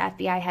returned to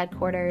FBI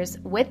headquarters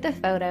with the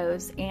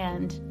photos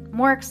and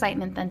more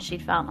excitement than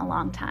she'd felt in a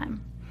long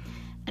time.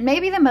 And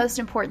maybe the most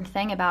important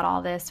thing about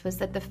all this was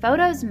that the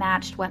photos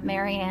matched what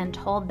Marianne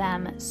told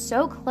them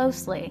so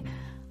closely.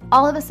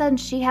 All of a sudden,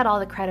 she had all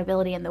the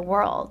credibility in the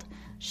world.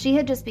 She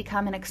had just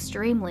become an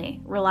extremely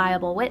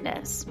reliable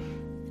witness.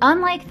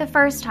 Unlike the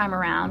first time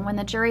around, when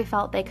the jury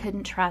felt they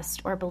couldn't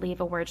trust or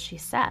believe a word she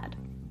said.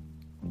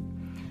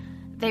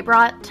 They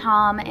brought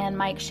Tom and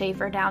Mike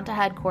Schaefer down to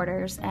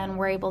headquarters and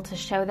were able to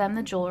show them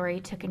the jewelry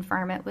to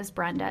confirm it was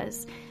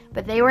Brenda's,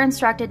 but they were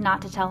instructed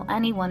not to tell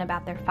anyone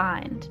about their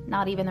find,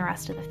 not even the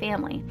rest of the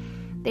family.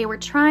 They were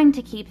trying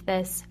to keep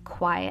this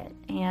quiet,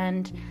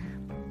 and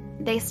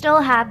they still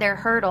had their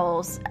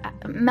hurdles.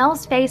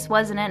 Mel's face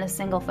wasn't in a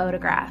single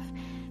photograph,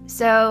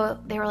 so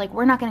they were like,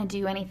 we're not going to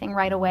do anything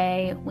right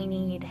away. We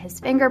need his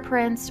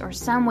fingerprints or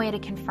some way to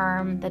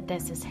confirm that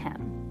this is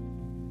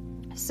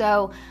him.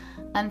 So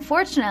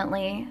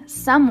unfortunately,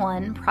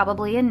 someone,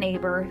 probably a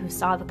neighbor who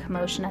saw the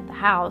commotion at the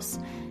house,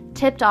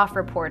 tipped off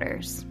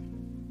reporters,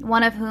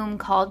 one of whom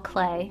called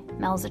Clay,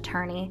 Mel's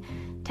attorney,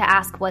 to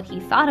ask what he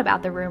thought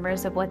about the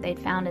rumors of what they'd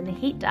found in the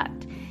heat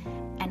duct.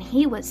 And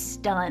he was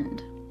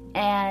stunned.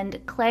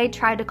 And Clay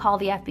tried to call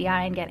the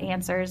FBI and get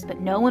answers, but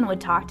no one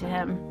would talk to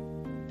him.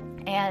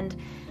 And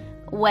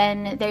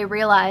when they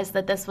realized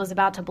that this was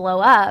about to blow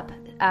up,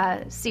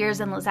 Sears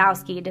and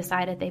Lazowski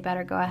decided they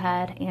better go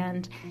ahead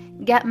and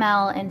get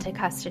Mel into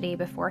custody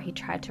before he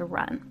tried to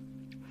run.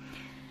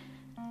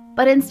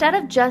 But instead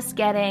of just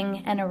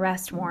getting an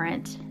arrest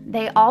warrant,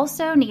 they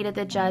also needed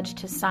the judge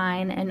to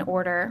sign an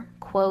order,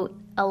 quote,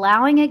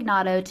 allowing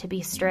Ignatow to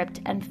be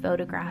stripped and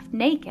photographed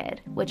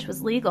naked, which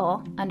was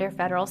legal under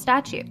federal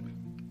statute.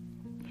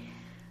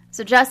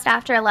 So just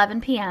after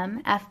 11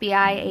 p.m.,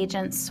 FBI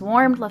agents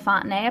swarmed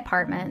LaFontaine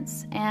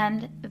Apartments,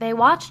 and they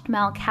watched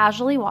Mel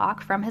casually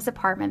walk from his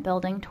apartment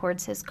building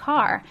towards his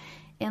car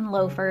in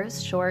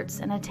loafers,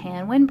 shorts, and a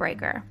tan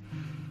windbreaker.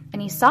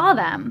 And he saw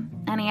them,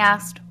 and he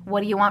asked,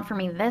 "What do you want from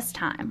me this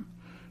time?"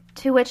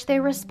 To which they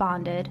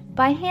responded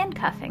by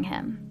handcuffing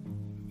him.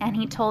 And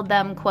he told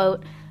them,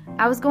 quote,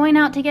 "I was going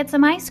out to get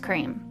some ice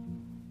cream."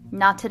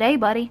 "Not today,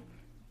 buddy."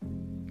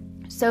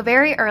 So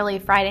very early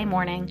Friday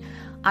morning,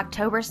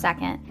 October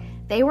 2nd,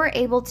 they were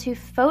able to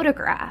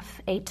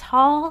photograph a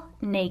tall,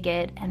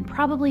 naked, and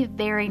probably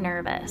very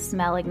nervous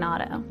Mel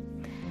Ignatow.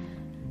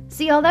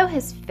 See, although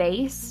his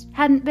face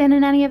hadn't been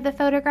in any of the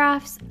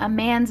photographs, a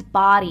man's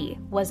body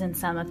was in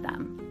some of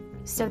them.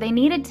 So they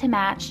needed to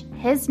match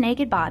his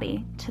naked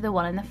body to the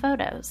one in the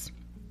photos.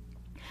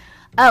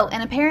 Oh,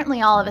 and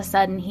apparently all of a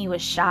sudden he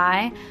was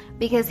shy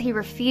because he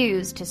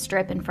refused to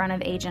strip in front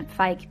of Agent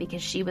Fike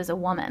because she was a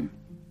woman.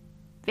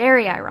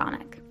 Very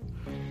ironic.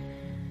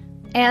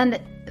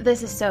 And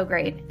this is so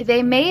great.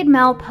 They made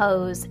Mel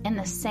pose in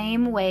the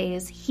same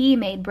ways he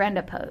made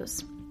Brenda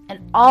pose. And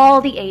all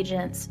the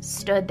agents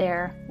stood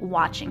there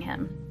watching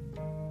him.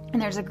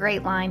 And there's a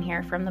great line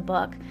here from the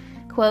book.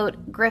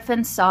 Quote,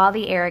 "Griffin saw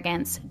the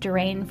arrogance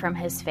drain from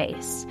his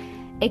face.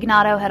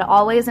 Ignatow had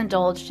always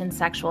indulged in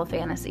sexual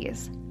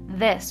fantasies.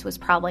 This was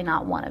probably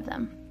not one of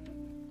them.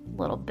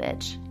 Little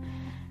bitch."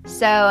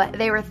 So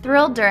they were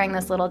thrilled during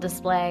this little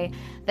display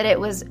that it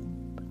was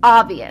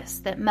obvious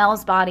that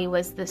Mel's body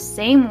was the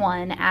same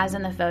one as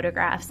in the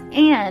photographs,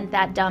 and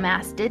that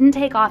dumbass didn't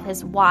take off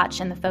his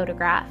watch in the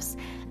photographs,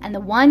 and the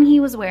one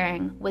he was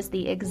wearing was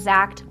the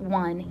exact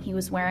one he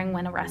was wearing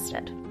when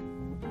arrested.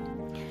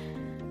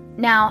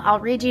 Now,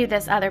 I'll read you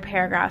this other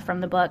paragraph from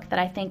the book that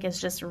I think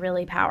is just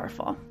really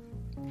powerful.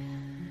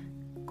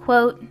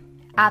 Quote,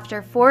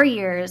 "After 4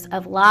 years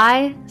of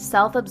lie,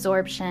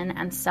 self-absorption,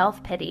 and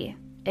self-pity,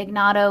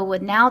 Ignatow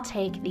would now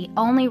take the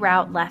only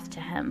route left to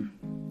him.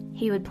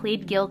 He would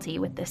plead guilty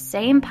with the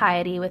same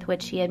piety with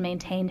which he had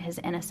maintained his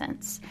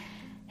innocence.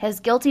 His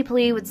guilty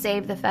plea would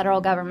save the federal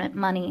government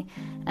money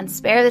and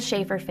spare the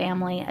Schaefer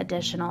family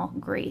additional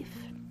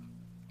grief.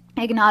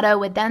 Ignatow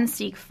would then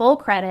seek full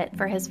credit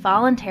for his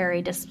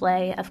voluntary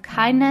display of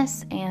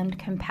kindness and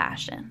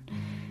compassion."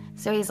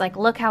 So he's like,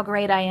 look how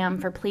great I am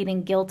for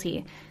pleading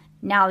guilty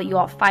now that you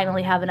all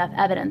finally have enough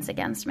evidence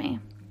against me.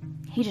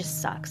 He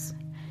just sucks.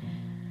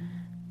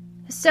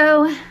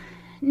 So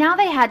now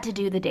they had to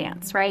do the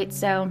dance, right?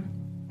 So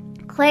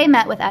Clay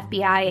met with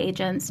FBI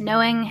agents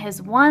knowing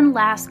his one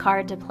last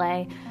card to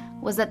play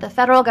was that the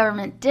federal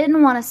government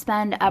didn't want to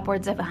spend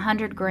upwards of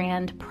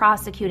 $100,000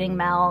 prosecuting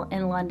Mel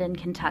in London,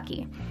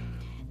 Kentucky.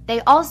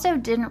 They also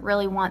didn't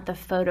really want the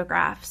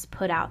photographs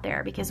put out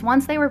there because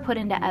once they were put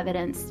into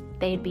evidence,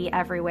 they'd be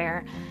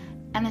everywhere.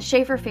 And the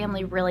Schaefer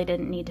family really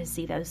didn't need to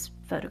see those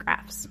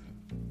photographs.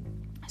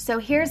 So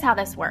here's how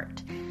this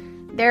worked.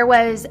 There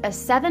was a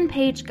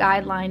 7-page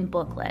guideline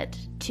booklet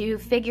to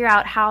figure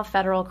out how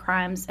federal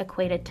crimes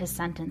equated to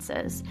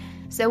sentences.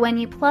 So when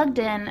you plugged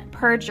in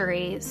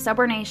perjury,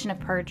 subornation of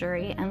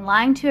perjury, and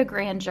lying to a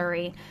grand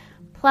jury,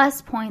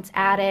 plus points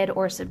added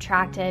or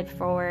subtracted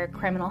for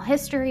criminal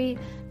history,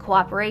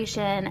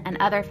 cooperation, and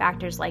other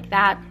factors like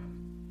that,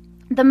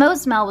 the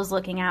most Mel was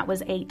looking at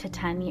was 8 to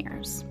 10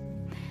 years.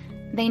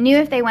 They knew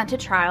if they went to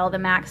trial, the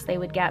max they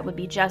would get would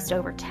be just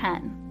over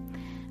 10.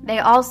 They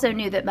also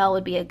knew that Mel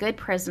would be a good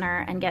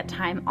prisoner and get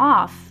time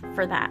off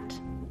for that.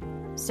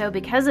 So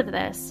because of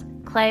this,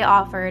 Clay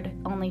offered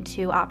only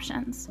 2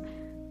 options: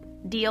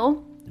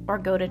 deal or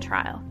go to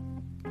trial.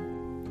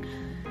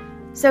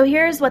 So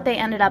here's what they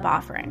ended up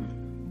offering.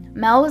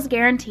 Mel was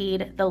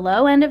guaranteed the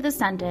low end of the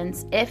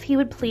sentence if he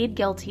would plead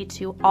guilty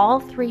to all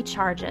 3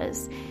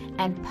 charges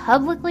and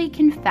publicly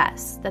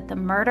confess that the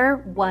murder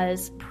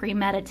was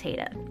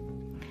premeditated.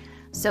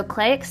 So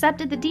Clay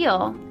accepted the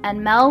deal,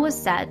 and Mel was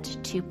set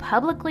to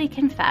publicly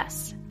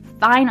confess,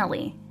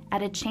 finally,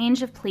 at a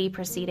change of plea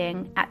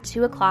proceeding at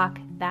 2 o'clock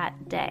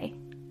that day.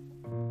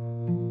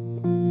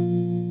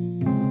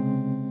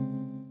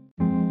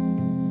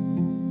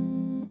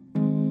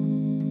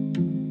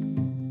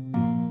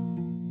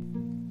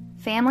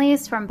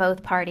 Families from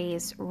both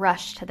parties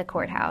rushed to the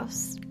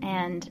courthouse,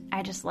 and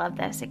I just love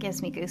this. It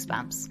gives me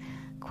goosebumps.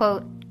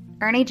 Quote,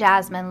 Ernie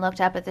Jasmine looked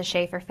up at the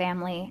Schaefer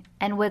family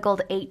and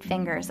wiggled 8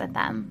 fingers at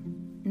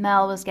them.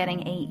 Mel was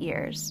getting 8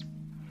 years.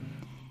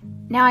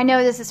 Now, I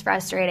know this is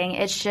frustrating.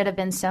 It should have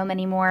been so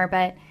many more,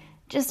 but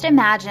just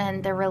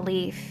imagine the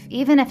relief,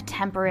 even if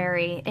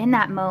temporary, in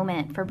that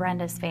moment for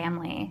Brenda's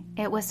family.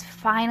 It was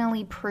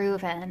finally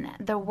proven.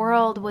 The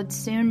world would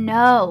soon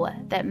know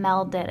that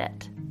Mel did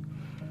it.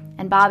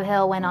 And Bob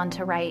Hill went on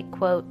to write,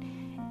 quote,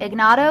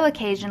 Ignato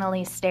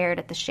occasionally stared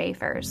at the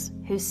Schaefers,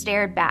 who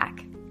stared back,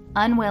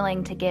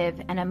 unwilling to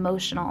give an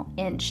emotional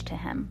inch to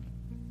him.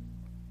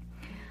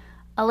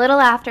 A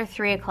little after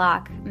 3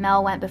 o'clock,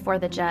 Mel went before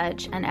the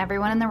judge and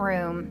everyone in the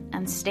room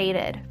and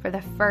stated for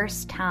the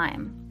first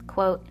time,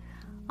 quote,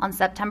 on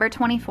September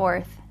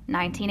 24th,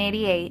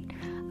 1988,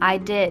 I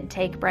did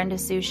take Brenda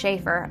Sue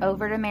Schaefer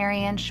over to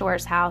Marianne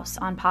Shore's house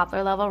on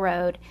Poplar Level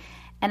Road,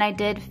 and I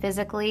did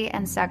physically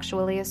and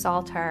sexually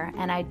assault her,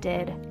 and I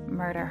did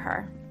murder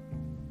her.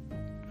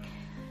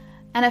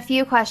 And a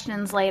few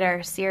questions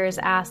later, Sears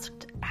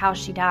asked how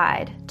she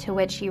died, to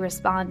which he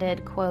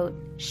responded, quote,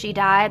 she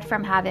died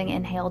from having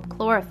inhaled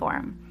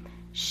chloroform.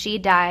 She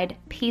died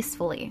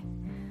peacefully.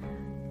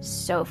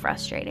 So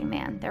frustrating,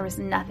 man. There was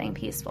nothing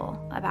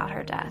peaceful about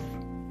her death.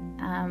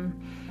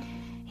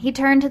 He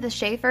turned to the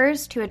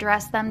Schaefers to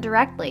address them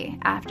directly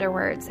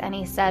afterwards, and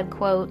he said,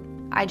 quote,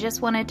 I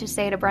just wanted to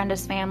say to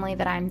Brenda's family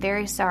that I'm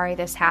very sorry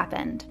this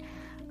happened.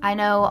 I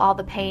know all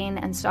the pain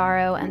and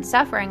sorrow and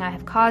suffering I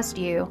have caused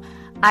you.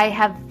 I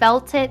have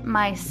felt it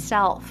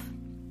myself.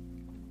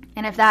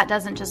 And if that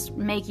doesn't just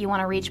make you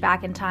want to reach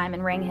back in time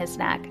and wring his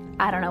neck,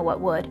 I don't know what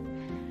would.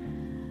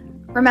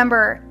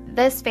 Remember,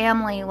 this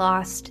family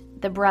lost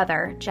the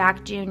brother,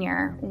 Jack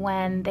Jr.,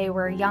 when they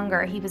were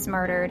younger. He was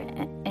murdered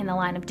in the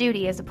line of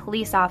duty as a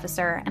police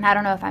officer. And I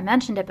don't know if I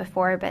mentioned it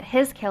before, but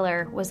his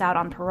killer was out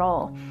on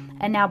parole.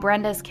 And now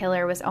Brenda's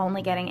killer was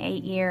only getting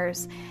 8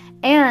 years.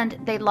 And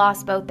they'd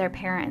lost both their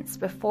parents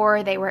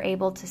before they were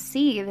able to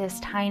see this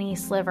tiny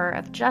sliver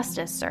of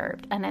justice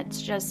served. And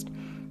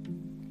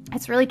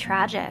it's really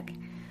tragic.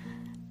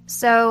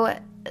 So,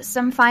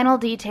 some final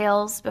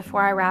details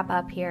before I wrap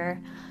up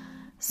here.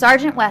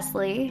 Sergeant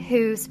Wesley,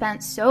 who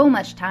spent so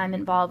much time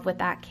involved with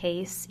that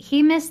case,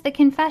 he missed the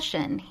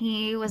confession.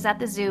 He was at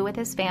the zoo with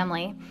his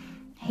family.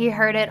 He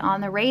heard it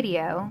on the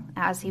radio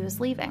as he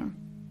was leaving.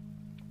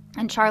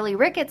 And Charlie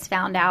Ricketts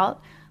found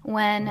out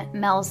when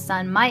Mel's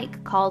son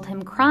Mike called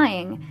him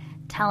crying,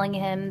 telling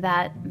him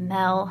that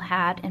Mel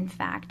had in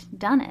fact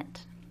done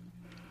it.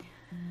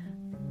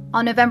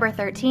 On November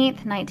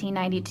 13th,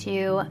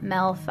 1992,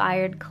 Mel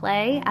fired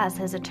Clay as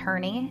his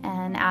attorney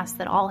and asked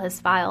that all his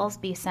files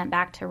be sent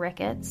back to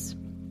Ricketts.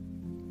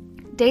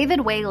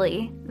 David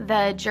Whaley,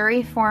 the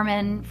jury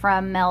foreman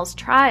from Mel's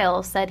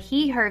trial, said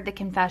he heard the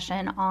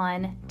confession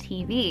on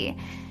TV,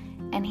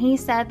 and he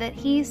said that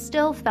he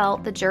still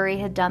felt the jury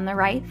had done the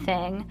right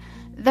thing,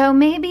 though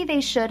maybe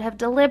they should have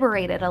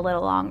deliberated a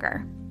little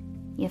longer.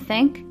 You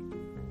think?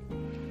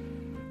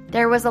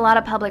 There was a lot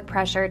of public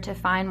pressure to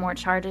find more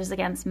charges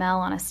against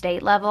Mel on a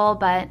state level,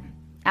 but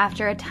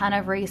after a ton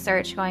of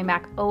research going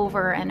back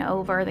over and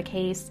over the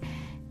case,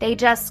 they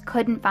just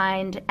couldn't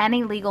find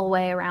any legal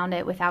way around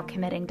it without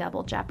committing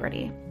double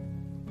jeopardy.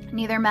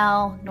 Neither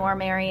Mel nor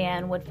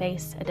Marianne would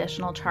face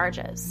additional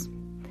charges.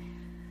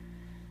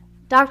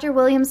 Dr.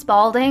 William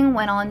Spaulding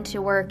went on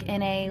to work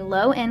in a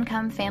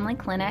low-income family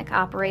clinic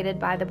operated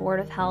by the Board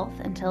of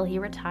Health until he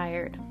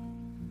retired.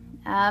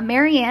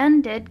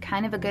 Marianne did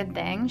kind of a good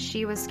thing.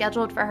 She was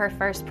scheduled for her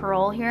first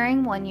parole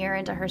hearing 1 year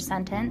into her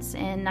sentence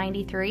in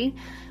 '93,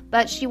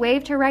 but she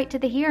waived her right to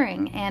the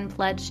hearing and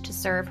pledged to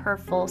serve her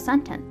full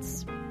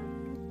sentence.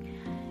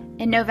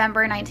 In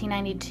November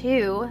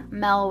 1992,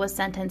 Mel was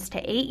sentenced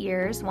to 8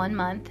 years, 1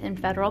 month in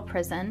federal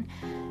prison.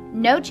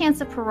 No chance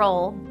of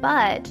parole,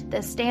 but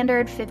the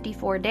standard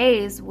 54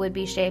 days would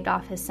be shaved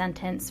off his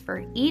sentence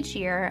for each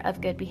year of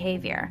good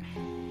behavior.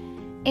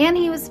 And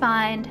he was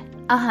fined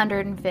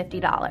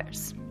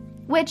 $150,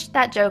 which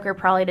that joker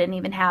probably didn't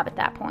even have at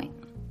that point.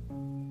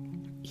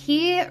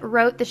 He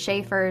wrote the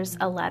Schaefers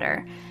a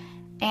letter,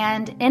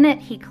 and in it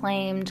he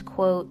claimed,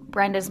 quote,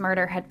 Brenda's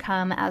murder had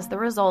come as the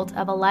result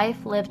of a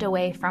life lived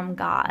away from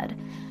God.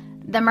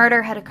 The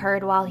murder had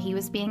occurred while he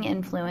was being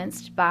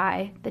influenced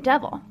by the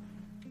devil.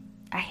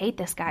 I hate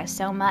this guy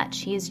so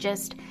much. He's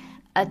just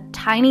a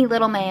tiny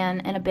little man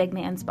in a big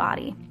man's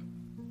body.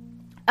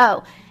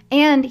 Oh,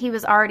 and he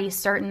was already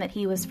certain that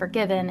he was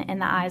forgiven in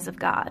the eyes of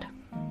God.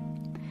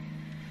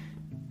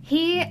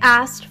 He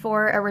asked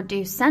for a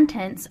reduced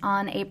sentence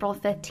on April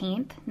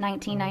 15th,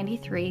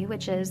 1993,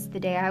 which is the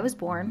day I was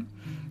born,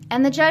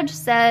 and the judge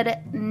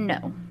said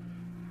no.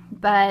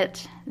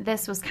 But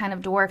this was kind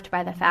of dwarfed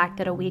by the fact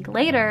that a week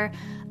later,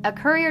 a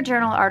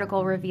Courier-Journal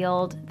article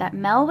revealed that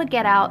Mel would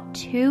get out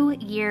 2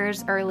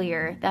 years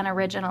earlier than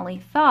originally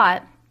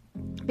thought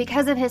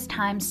because of his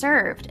time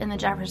served in the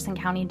Jefferson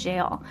County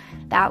Jail.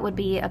 That would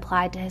be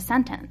applied to his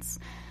sentence.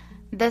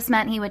 This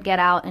meant he would get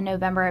out in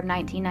November of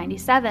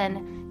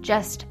 1997,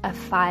 just a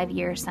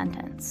 5-year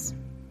sentence.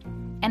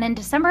 And in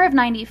December of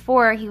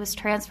 94, he was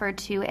transferred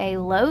to a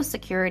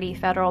low-security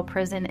federal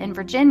prison in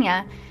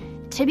Virginia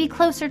to be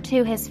closer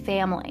to his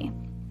family.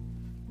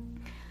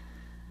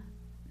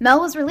 Mel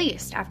was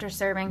released after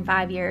serving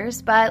 5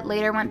 years, but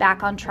later went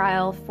back on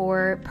trial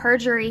for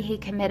perjury he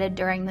committed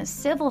during the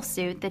civil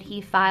suit that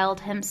he filed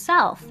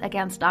himself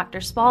against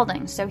Dr.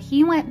 Spaulding. So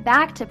he went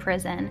back to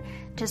prison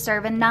to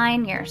serve a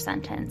 9-year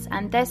sentence,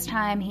 and this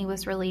time he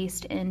was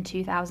released in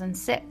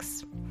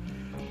 2006.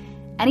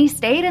 And he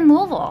stayed in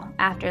Louisville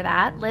after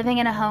that, living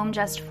in a home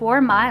just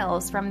 4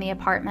 miles from the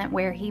apartment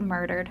where he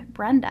murdered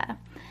Brenda.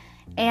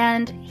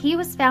 And he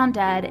was found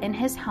dead in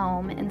his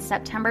home in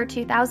September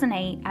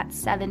 2008 at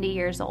 70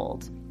 years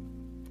old.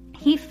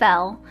 He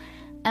fell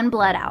and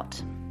bled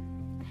out.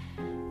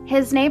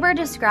 His neighbor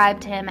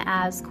described him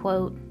as,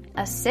 quote,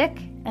 a sick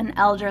and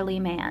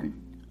elderly man,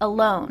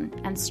 alone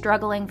and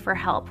struggling for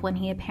help when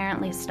he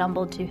apparently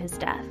stumbled to his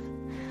death.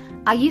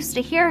 I used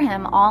to hear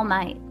him all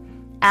night,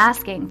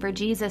 asking for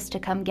Jesus to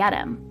come get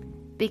him,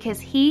 because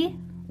he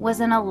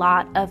was in a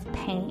lot of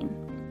pain.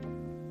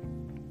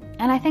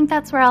 And I think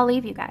that's where I'll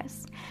leave you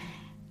guys.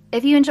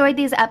 If you enjoyed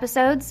these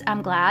episodes,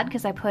 I'm glad,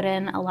 because I put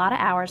in a lot of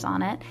hours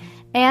on it.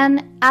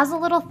 And as a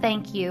little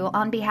thank you,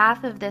 on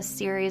behalf of this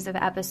series of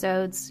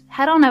episodes,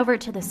 head on over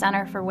to the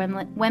Center for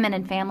Women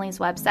and Families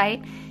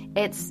website.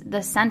 It's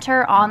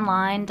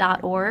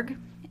thecenteronline.org,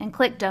 and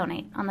click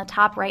donate on the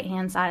top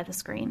right-hand side of the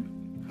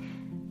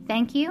screen.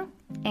 Thank you,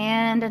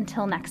 and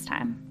until next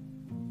time.